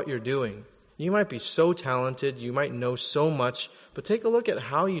because of what you're doing. You might be so talented, you might know so much, but take a look at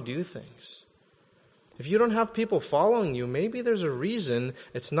how you do things. If you don't have people following you, maybe there's a reason.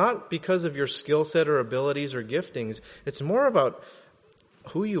 It's not because of your skill set or abilities or giftings. It's more about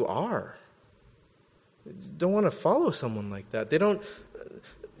who you are. They don't want to follow someone like that. They don't,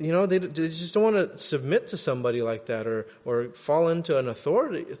 they just don't want to submit to somebody like that or fall into an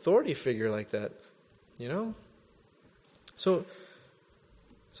authority figure like that, So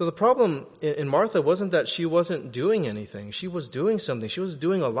the problem in Martha wasn't that she wasn't doing anything. She was doing something. She was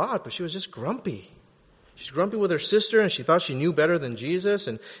doing a lot, but she was just grumpy. She's grumpy with her sister, and she thought she knew better than Jesus.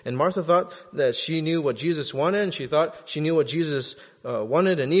 And Martha thought that she knew what Jesus wanted, and she thought she knew what Jesus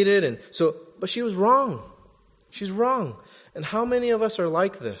wanted and needed. But she was wrong. She's wrong. And how many of us are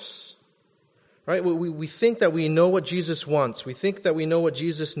like this? Right? We think that we know what Jesus wants. We think that we know what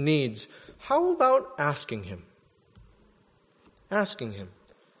Jesus needs. How about asking Him? Asking Him.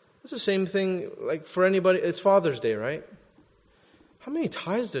 It's the same thing like for anybody. It's Father's Day, right? How many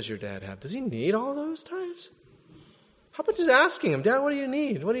ties does your dad have? Does he need all those ties? How about just asking him, Dad, what do you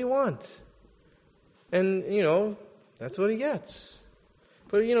need? What do you want? And, that's what he gets.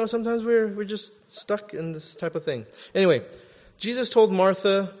 But, sometimes we're just stuck in this type of thing. Anyway, Jesus told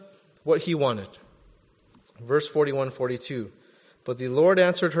Martha what he wanted. Verse 41, 42. But the Lord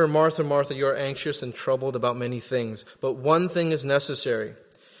answered her, Martha, Martha, you are anxious and troubled about many things, but one thing is necessary.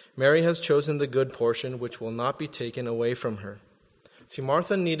 Mary has chosen the good portion, which will not be taken away from her. See,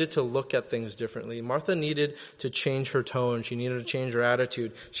 Martha needed to look at things differently. Martha needed to change her tone. She needed to change her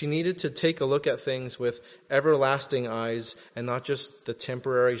attitude. She needed to take a look at things with everlasting eyes and not just the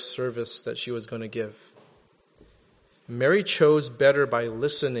temporary service that she was going to give. Mary chose better by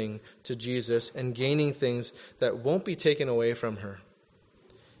listening to Jesus and gaining things that won't be taken away from her.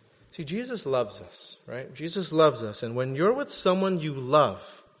 See, Jesus loves us, right? Jesus loves us. And when you're with someone you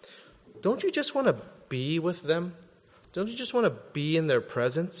love, don't you just want to be with them? Don't you just want to be in their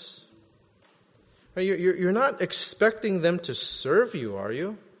presence? Right? You're not expecting them to serve you, are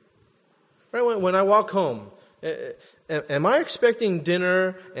you? Right? When I walk home, am I expecting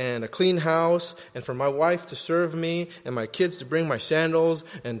dinner and a clean house and for my wife to serve me and my kids to bring my sandals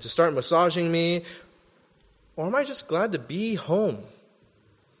and to start massaging me? Or am I just glad to be home?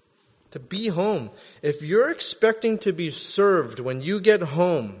 To be home. If you're expecting to be served when you get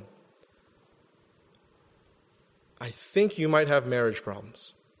home, I think you might have marriage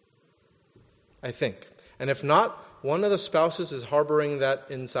problems. I think. And if not, one of the spouses is harboring that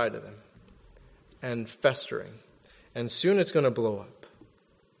inside of them and festering. And soon it's going to blow up.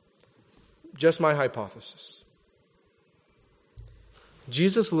 Just my hypothesis.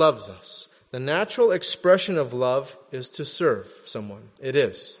 Jesus loves us. The natural expression of love is to serve someone. It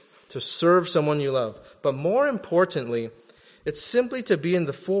is. To serve someone you love. But more importantly, it's simply to be in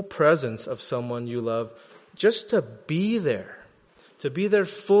the full presence of someone you love. Just to be there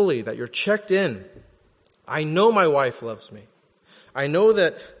fully, that you're checked in. I know my wife loves me. I know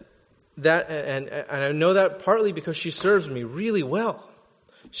that and I know that partly because she serves me really well.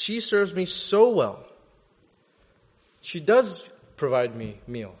 She serves me so well. She does provide me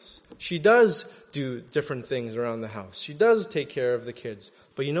meals. She does do different things around the house. She does take care of the kids.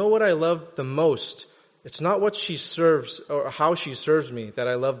 But you know what I love the most? It's not what she serves or how she serves me that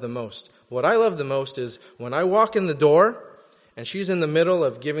I love the most. What I love the most is when I walk in the door and she's in the middle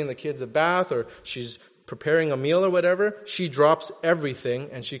of giving the kids a bath or she's preparing a meal or whatever, she drops everything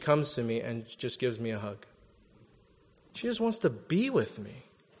and she comes to me and just gives me a hug. She just wants to be with me.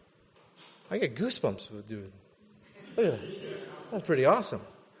 I get goosebumps with dude. Look at that. That's pretty awesome.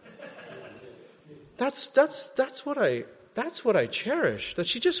 That's what I cherish. That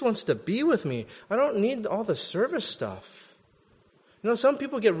she just wants to be with me. I don't need all the service stuff. Some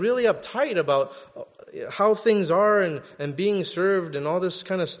people get really uptight about how things are and being served and all this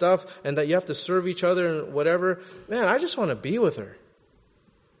kind of stuff and that you have to serve each other and whatever. Man, I just want to be with her.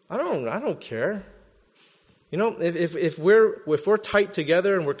 I don't care. If we're tight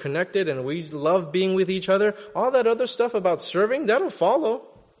together and we're connected and we love being with each other, all that other stuff about serving, that'll follow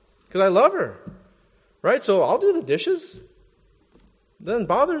because I love her. Right? So I'll do the dishes. Doesn't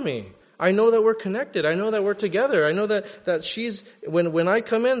bother me. I know that we're connected. I know that we're together. I know that she's when I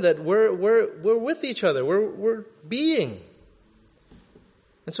come in that we're with each other. We're being.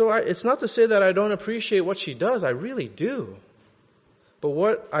 And so it's not to say that I don't appreciate what she does. I really do. But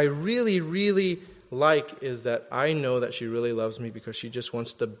what I really, really like is that I know that she really loves me because she just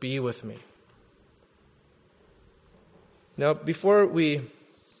wants to be with me. Now, before we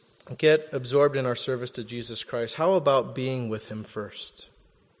get absorbed in our service to Jesus Christ, how about being with him first?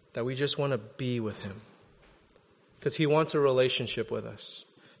 That we just want to be with him. Because he wants a relationship with us.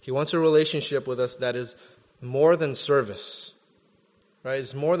 He wants a relationship with us that is more than service. Right?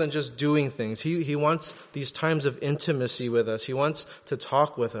 It's more than just doing things. He wants these times of intimacy with us. He wants to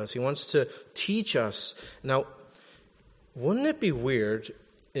talk with us. He wants to teach us. Now, wouldn't it be weird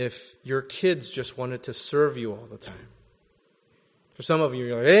if your kids just wanted to serve you all the time? For some of you,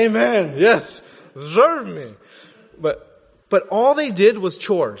 you're like, amen, yes, serve me. But all they did was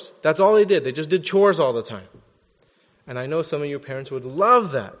chores. That's all they did. They just did chores all the time. And I know some of you parents would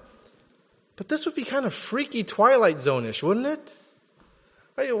love that. But this would be kind of freaky Twilight Zone-ish, wouldn't it?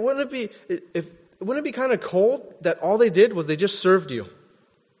 Right? Wouldn't it be kind of cold that all they did was they just served you?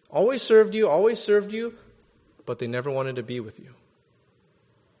 Always served you, but they never wanted to be with you.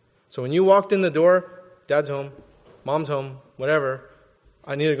 So when you walked in the door, Dad's home, Mom's home, whatever,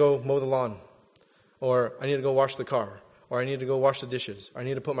 I need to go mow the lawn. Or I need to go wash the car. Or I need to go wash the dishes. Or I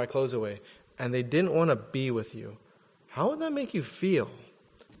need to put my clothes away. And they didn't want to be with you. How would that make you feel?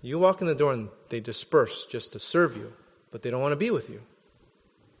 You walk in the door and they disperse just to serve you. But they don't want to be with you.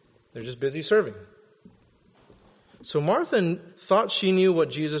 They're just busy serving. So Martha thought she knew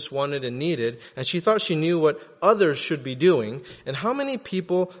what Jesus wanted and needed, and she thought she knew what others should be doing. And how many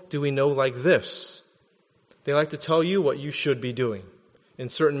people do we know like this? They like to tell you what you should be doing in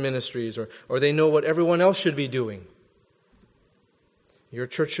certain ministries, or they know what everyone else should be doing. Your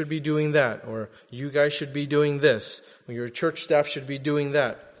church should be doing that, or you guys should be doing this, or your church staff should be doing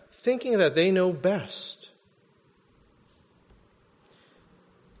that, thinking that they know best.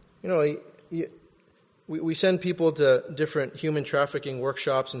 You know, we send people to different human trafficking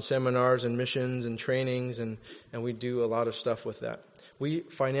workshops and seminars and missions and trainings, and we do a lot of stuff with that. We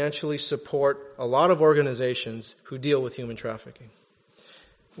financially support a lot of organizations who deal with human trafficking.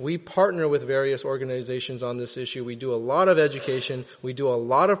 We partner with various organizations on this issue. We do a lot of education. We do a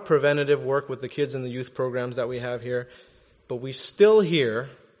lot of preventative work with the kids and the youth programs that we have here. But we still hear,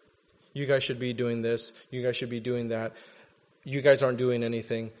 you guys should be doing this, you guys should be doing that, you guys aren't doing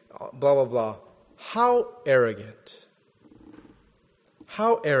anything, blah, blah, blah. How arrogant.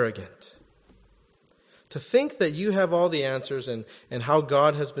 How arrogant. To think that you have all the answers and how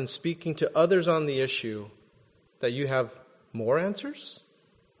God has been speaking to others on the issue, that you have more answers?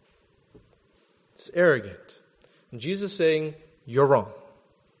 It's arrogant. And Jesus is saying, you're wrong.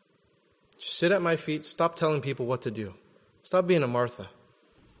 Just sit at my feet. Stop telling people what to do. Stop being a Martha.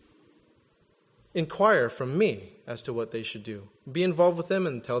 Inquire from me as to what they should do. Be involved with them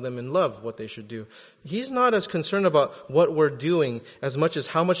and tell them in love what they should do. He's not as concerned about what we're doing as much as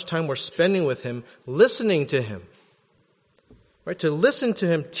how much time we're spending with him, listening to him. Right? To listen to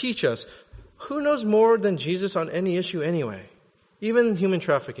him teach us. Who knows more than Jesus on any issue anyway? Even the human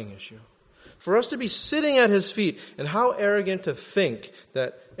trafficking issue. For us to be sitting at his feet, and how arrogant to think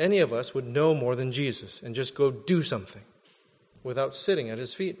that any of us would know more than Jesus and just go do something without sitting at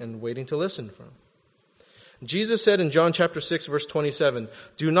his feet and waiting to listen from him. Jesus said in John chapter 6, verse 27,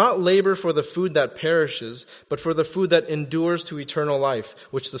 "Do not labor for the food that perishes, but for the food that endures to eternal life,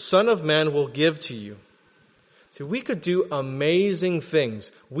 which the Son of Man will give to you." See, we could do amazing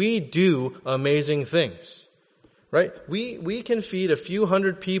things. We do amazing things. Right? We can feed a few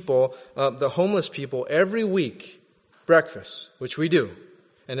hundred people, the homeless people, every week, breakfast, which we do.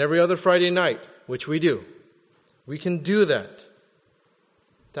 And every other Friday night, which we do. We can do that.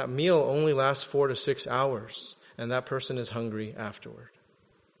 That meal only lasts 4 to 6 hours, and that person is hungry afterward.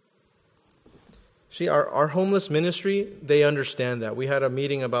 See, our homeless ministry, they understand that. We had a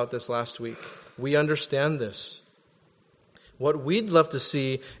meeting about this last week. We understand this. What we'd love to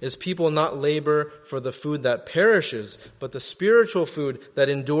see is people not labor for the food that perishes, but the spiritual food that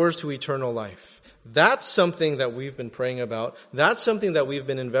endures to eternal life. That's something that we've been praying about. That's something that we've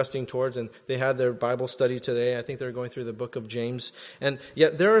been investing towards, and they had their Bible study today. I think they're going through the book of James. And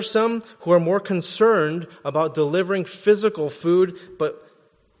yet there are some who are more concerned about delivering physical food, but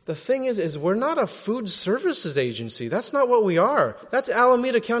the thing is we're not a food services agency. That's not what we are. That's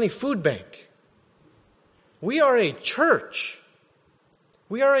Alameda County Food Bank. We are a church.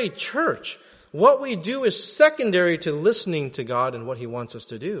 We are a church. What we do is secondary to listening to God and what he wants us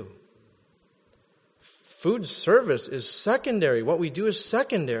to do. Food service is secondary. What we do is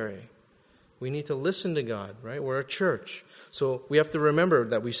secondary. We need to listen to God, right? We're a church. So we have to remember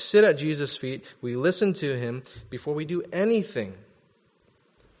that we sit at Jesus' feet, we listen to him before we do anything.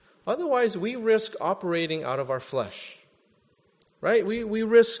 Otherwise, we risk operating out of our flesh, right? We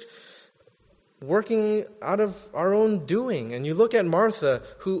risk working out of our own doing. And you look at Martha,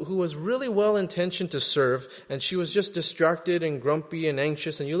 who was really well-intentioned to serve, and she was just distracted and grumpy and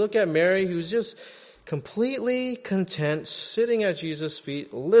anxious. And you look at Mary, who's just completely content, sitting at Jesus'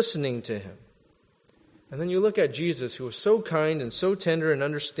 feet, listening to him. And then you look at Jesus, who was so kind and so tender and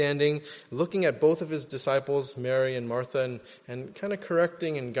understanding, looking at both of his disciples, Mary and Martha, and kind of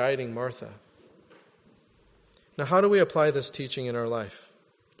correcting and guiding Martha. Now, how do we apply this teaching in our life?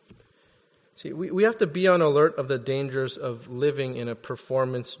 See, we have to be on alert of the dangers of living in a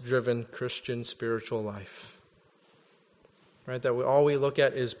performance-driven Christian spiritual life. Right? That all we look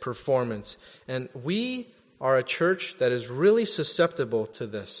at is performance. And we are a church that is really susceptible to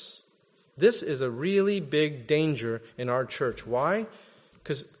this. This is a really big danger in our church. Why?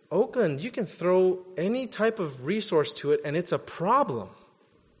 Because Oakland, you can throw any type of resource to it and it's a problem.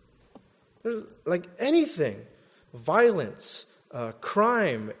 There's like anything. Violence,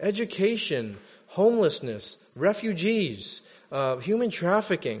 crime, education, homelessness, refugees, human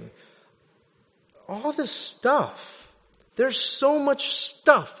trafficking, all this stuff. There's so much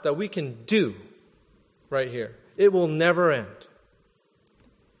stuff that we can do right here. It will never end.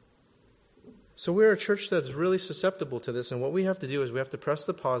 So we're a church that's really susceptible to this, and what we have to do is we have to press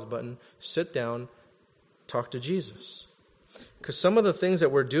the pause button, sit down, talk to Jesus. Because some of the things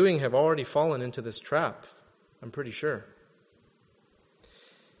that we're doing have already fallen into this trap, I'm pretty sure.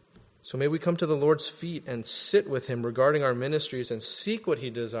 So may we come to the Lord's feet and sit with Him regarding our ministries and seek what He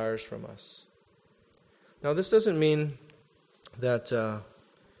desires from us. Now, this doesn't mean that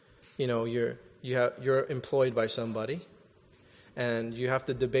you're employed by somebody and you have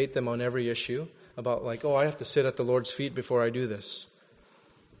to debate them on every issue about like, I have to sit at the Lord's feet before I do this.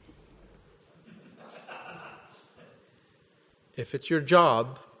 If it's your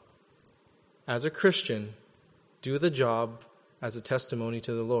job as a Christian, do the job as a testimony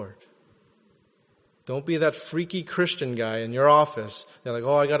to the Lord. Don't be that freaky Christian guy in your office. They're like,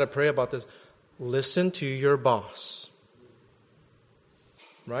 I got to pray about this. Listen to your boss.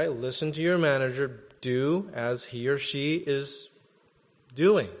 Right? Listen to your manager. Do as he or she is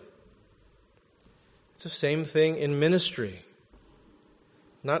doing. It's the same thing in ministry.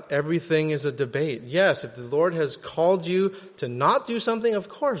 Not everything is a debate. Yes, if the Lord has called you to not do something, of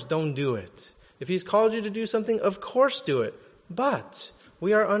course, don't do it. If He's called you to do something, of course, do it. But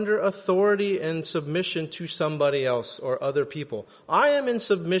we are under authority and submission to somebody else or other people. I am in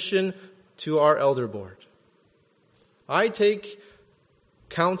submission to our elder board. I take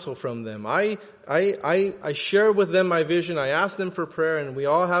counsel from them. I share with them my vision. I ask them for prayer, and we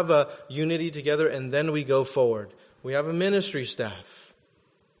all have a unity together, and then we go forward. We have a ministry staff.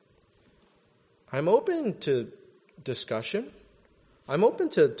 I'm open to discussion. I'm open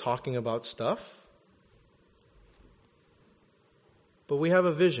to talking about stuff. But we have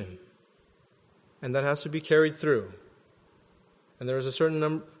a vision, and that has to be carried through. And there is a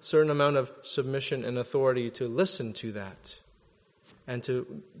certain amount of submission and authority to listen to that and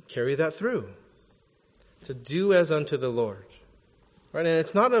to carry that through, to do as unto the Lord. Right? And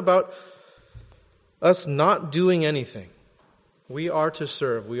it's not about us not doing anything. We are to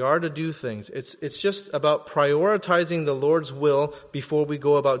serve. We are to do things. It's just about prioritizing the Lord's will before we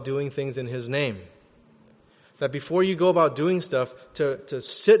go about doing things in His name. That before you go about doing stuff, to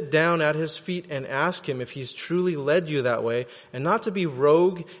sit down at His feet and ask Him if He's truly led you that way, and not to be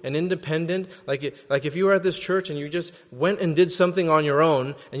rogue and independent. Like if you were at this church and you just went and did something on your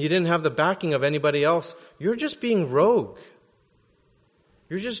own and you didn't have the backing of anybody else, you're just being rogue.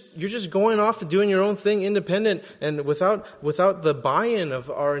 You're just going off and doing your own thing independent and without the buy-in of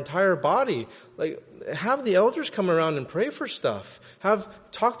our entire body. Like, have the elders come around and pray for stuff.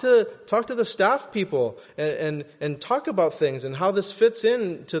 Talk to the staff people and talk about things and how this fits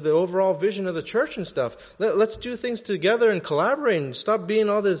in to the overall vision of the church and stuff. Let's do things together and collaborate and stop being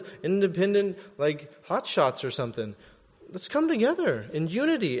all this independent like hotshots or something. Let's come together in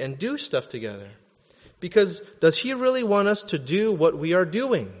unity and do stuff together. Because does He really want us to do what we are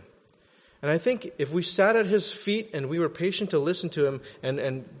doing? And I think if we sat at His feet and we were patient to listen to Him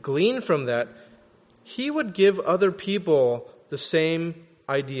and glean from that, He would give other people the same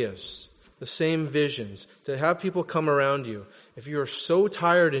ideas, the same visions, to have people come around you. If you are so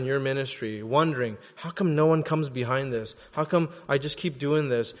tired in your ministry, wondering, how come no one comes behind this? How come I just keep doing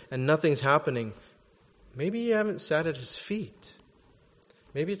this and nothing's happening? Maybe you haven't sat at His feet.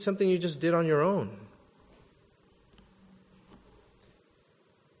 Maybe it's something you just did on your own.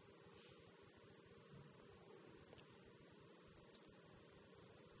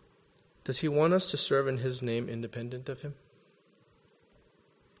 Does He want us to serve in His name independent of Him?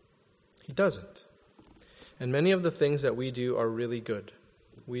 He doesn't. And many of the things that we do are really good.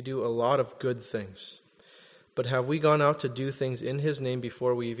 We do a lot of good things. But have we gone out to do things in His name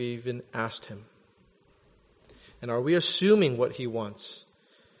before we've even asked Him? And are we assuming what He wants?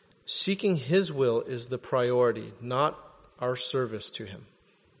 Seeking His will is the priority, not our service to Him.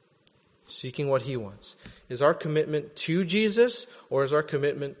 Seeking what He wants. Is our commitment to Jesus or is our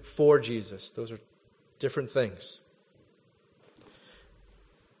commitment for Jesus? Those are different things.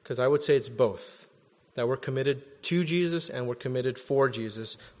 Because I would say it's both. That we're committed to Jesus and we're committed for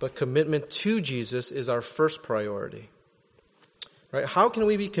Jesus. But commitment to Jesus is our first priority. Right? How can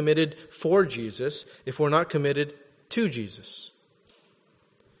we be committed for Jesus if we're not committed to Jesus?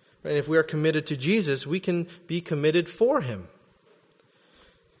 Right? And if we are committed to Jesus, we can be committed for Him.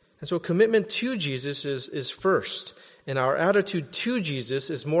 And so commitment to Jesus is first. And our attitude to Jesus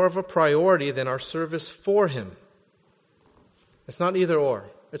is more of a priority than our service for Him. It's not either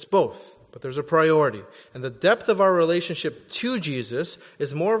or. It's both. But there's a priority. And the depth of our relationship to Jesus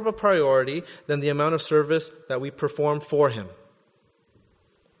is more of a priority than the amount of service that we perform for Him.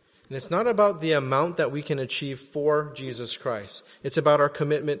 And it's not about the amount that we can achieve for Jesus Christ. It's about our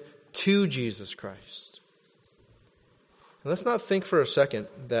commitment to Jesus Christ. And let's not think for a second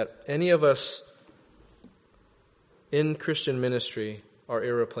that any of us in Christian ministry are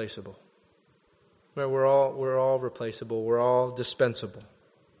irreplaceable. Right? We're all replaceable. We're all dispensable.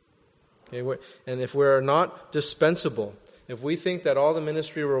 Okay? And if we're not dispensable, if we think that all the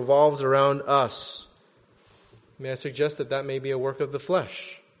ministry revolves around us, may I suggest that may be a work of the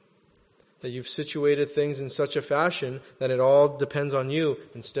flesh? That you've situated things in such a fashion that it all depends on you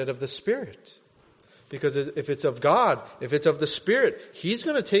instead of the Spirit. Because if it's of God, if it's of the Spirit, He's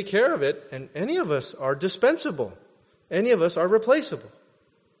going to take care of it, and any of us are dispensable. Any of us are replaceable.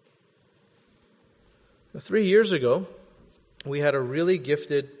 3 years ago, we had a really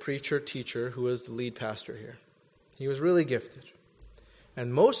gifted preacher-teacher who was the lead pastor here. He was really gifted.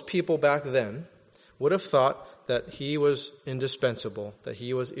 And most people back then would have thought that he was indispensable, that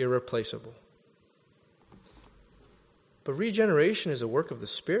he was irreplaceable. But regeneration is a work of the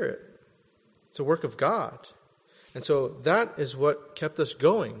Spirit. It's a work of God. And so that is what kept us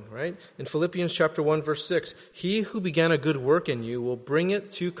going, right? In Philippians chapter 1, verse 6, He who began a good work in you will bring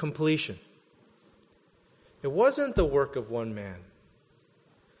it to completion. It wasn't the work of one man.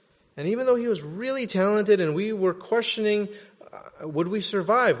 And even though he was really talented and we were questioning, would we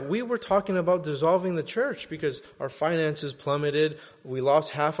survive? We were talking about dissolving the church because our finances plummeted. We lost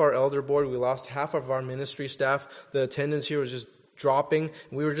half our elder board. We lost half of our ministry staff. The attendance here was just dropping.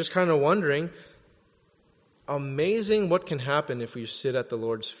 We were just kind of wondering, amazing what can happen if we sit at the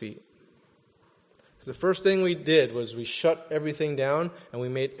Lord's feet. So the first thing we did was we shut everything down and we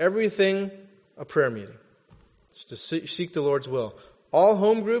made everything a prayer meeting. Just to seek the Lord's will. All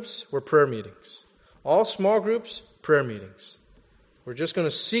home groups were prayer meetings. All small groups, prayer meetings. We're just going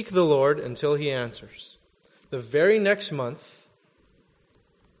to seek the Lord until He answers. The very next month,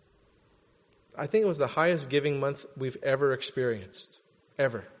 I think it was the highest giving month we've ever experienced.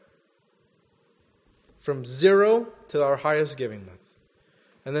 Ever. From 0 to our highest giving month.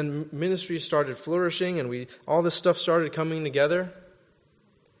 And then ministry started flourishing and all this stuff started coming together.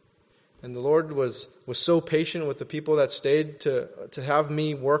 And the Lord was so patient with the people that stayed to have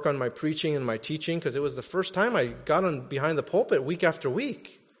me work on my preaching and my teaching, because it was the first time I got on behind the pulpit week after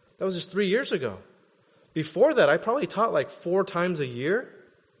week. That was just 3 years ago. Before that, I probably taught like 4 times a year.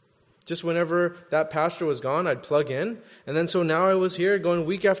 Just whenever that pastor was gone, I'd plug in. And then so now I was here going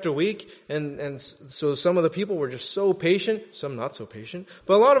week after week. And so some of the people were just so patient. Some not so patient.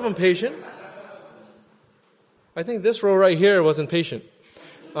 But a lot of them patient. I think this row right here wasn't patient.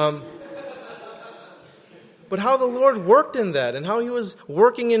 But how the Lord worked in that and how He was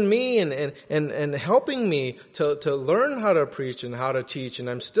working in me and helping me to learn how to preach and how to teach. And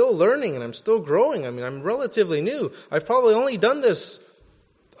I'm still learning and I'm still growing. I mean, I'm relatively new. I've probably only done this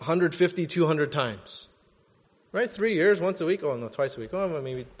 150, 200 times. Right? 3 years, once a week. Oh, no, twice a week. Oh,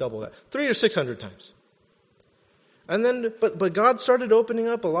 maybe double that. 300 or 600 times. And then, but God started opening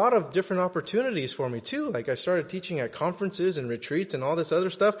up a lot of different opportunities for me too. Like I started teaching at conferences and retreats and all this other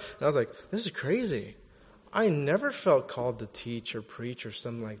stuff. And I was like, this is crazy. I never felt called to teach or preach or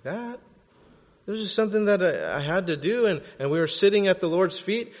something like that. It was just something that I had to do. And we were sitting at the Lord's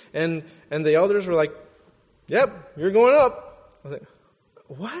feet and the elders were like, yep, you're going up. I was like,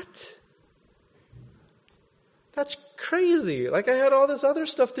 what? That's crazy. Like I had all this other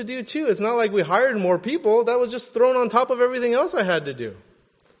stuff to do too. It's not like we hired more people. That was just thrown on top of everything else I had to do.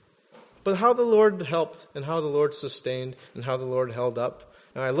 But how the Lord helped and how the Lord sustained and how the Lord held up.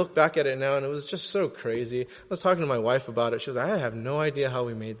 And I look back at it now and it was just so crazy. I was talking to my wife about it. She was like, I have no idea how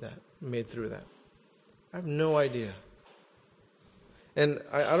we made through that. I have no idea. And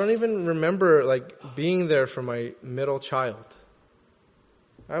I don't even remember like being there for my middle child.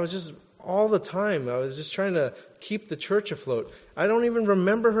 I was just all the time. I was just trying to keep the church afloat. I don't even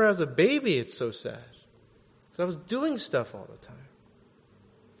remember her as a baby. It's so sad. Because I was doing stuff all the time.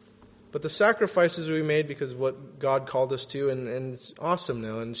 But the sacrifices we made because of what God called us to, and it's awesome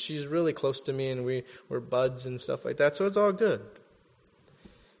now. And she's really close to me, and we're buds and stuff like that, so it's all good.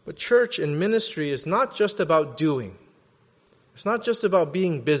 But church and ministry is not just about doing. It's not just about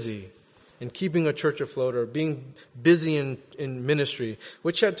being busy and keeping a church afloat or being busy in ministry,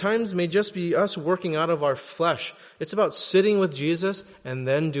 which at times may just be us working out of our flesh. It's about sitting with Jesus and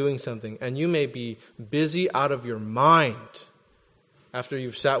then doing something. And you may be busy out of your mind after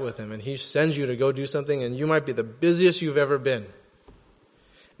you've sat with Him, and He sends you to go do something, and you might be the busiest you've ever been.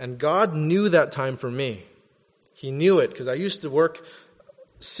 And God knew that time for me. He knew it, because I used to work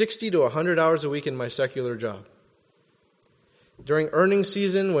 60 to 100 hours a week in my secular job. During earnings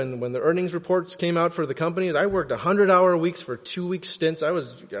season, when the earnings reports came out for the companies, I worked 100-hour weeks for 2-week stints. I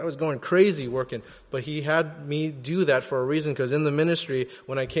was going crazy working, but He had me do that for a reason, because in the ministry,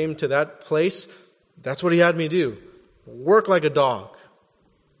 when I came to that place, that's what He had me do. Work like a dog.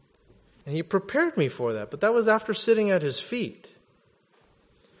 And He prepared me for that. But that was after sitting at His feet.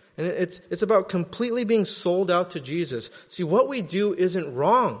 And it's about completely being sold out to Jesus. See, what we do isn't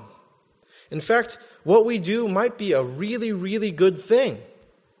wrong. In fact, what we do might be a really, really good thing.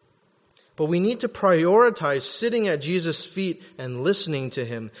 But we need to prioritize sitting at Jesus' feet and listening to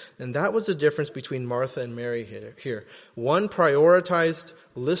him. And that was the difference between Martha and Mary here. One prioritized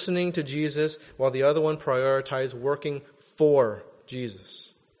listening to Jesus, while the other one prioritized working for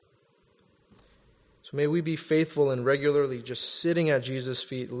Jesus. So may we be faithful and regularly just sitting at Jesus'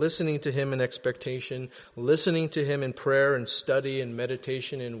 feet, listening to him in expectation, listening to him in prayer and study and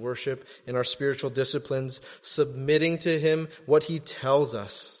meditation and worship in our spiritual disciplines, submitting to him what he tells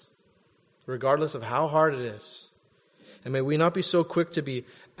us, regardless of how hard it is. And may we not be so quick to be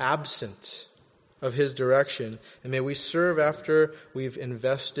absent of his direction. And may we serve after we've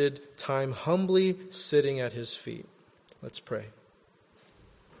invested time humbly sitting at his feet. Let's pray.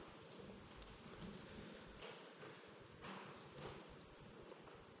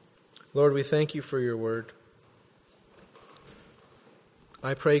 Lord, we thank you for your word.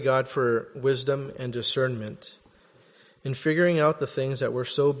 I pray, God, for wisdom and discernment in figuring out the things that we're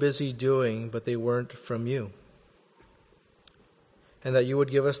so busy doing, but they weren't from you. And that you would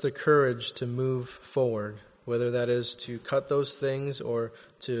give us the courage to move forward, whether that is to cut those things or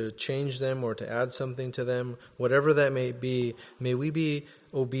to change them or to add something to them, whatever that may be, may we be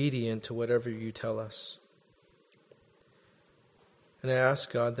obedient to whatever you tell us. And I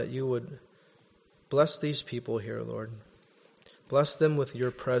ask, God, that you would bless these people here, Lord. Bless them with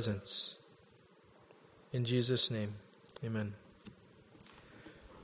your presence. In Jesus' name, amen.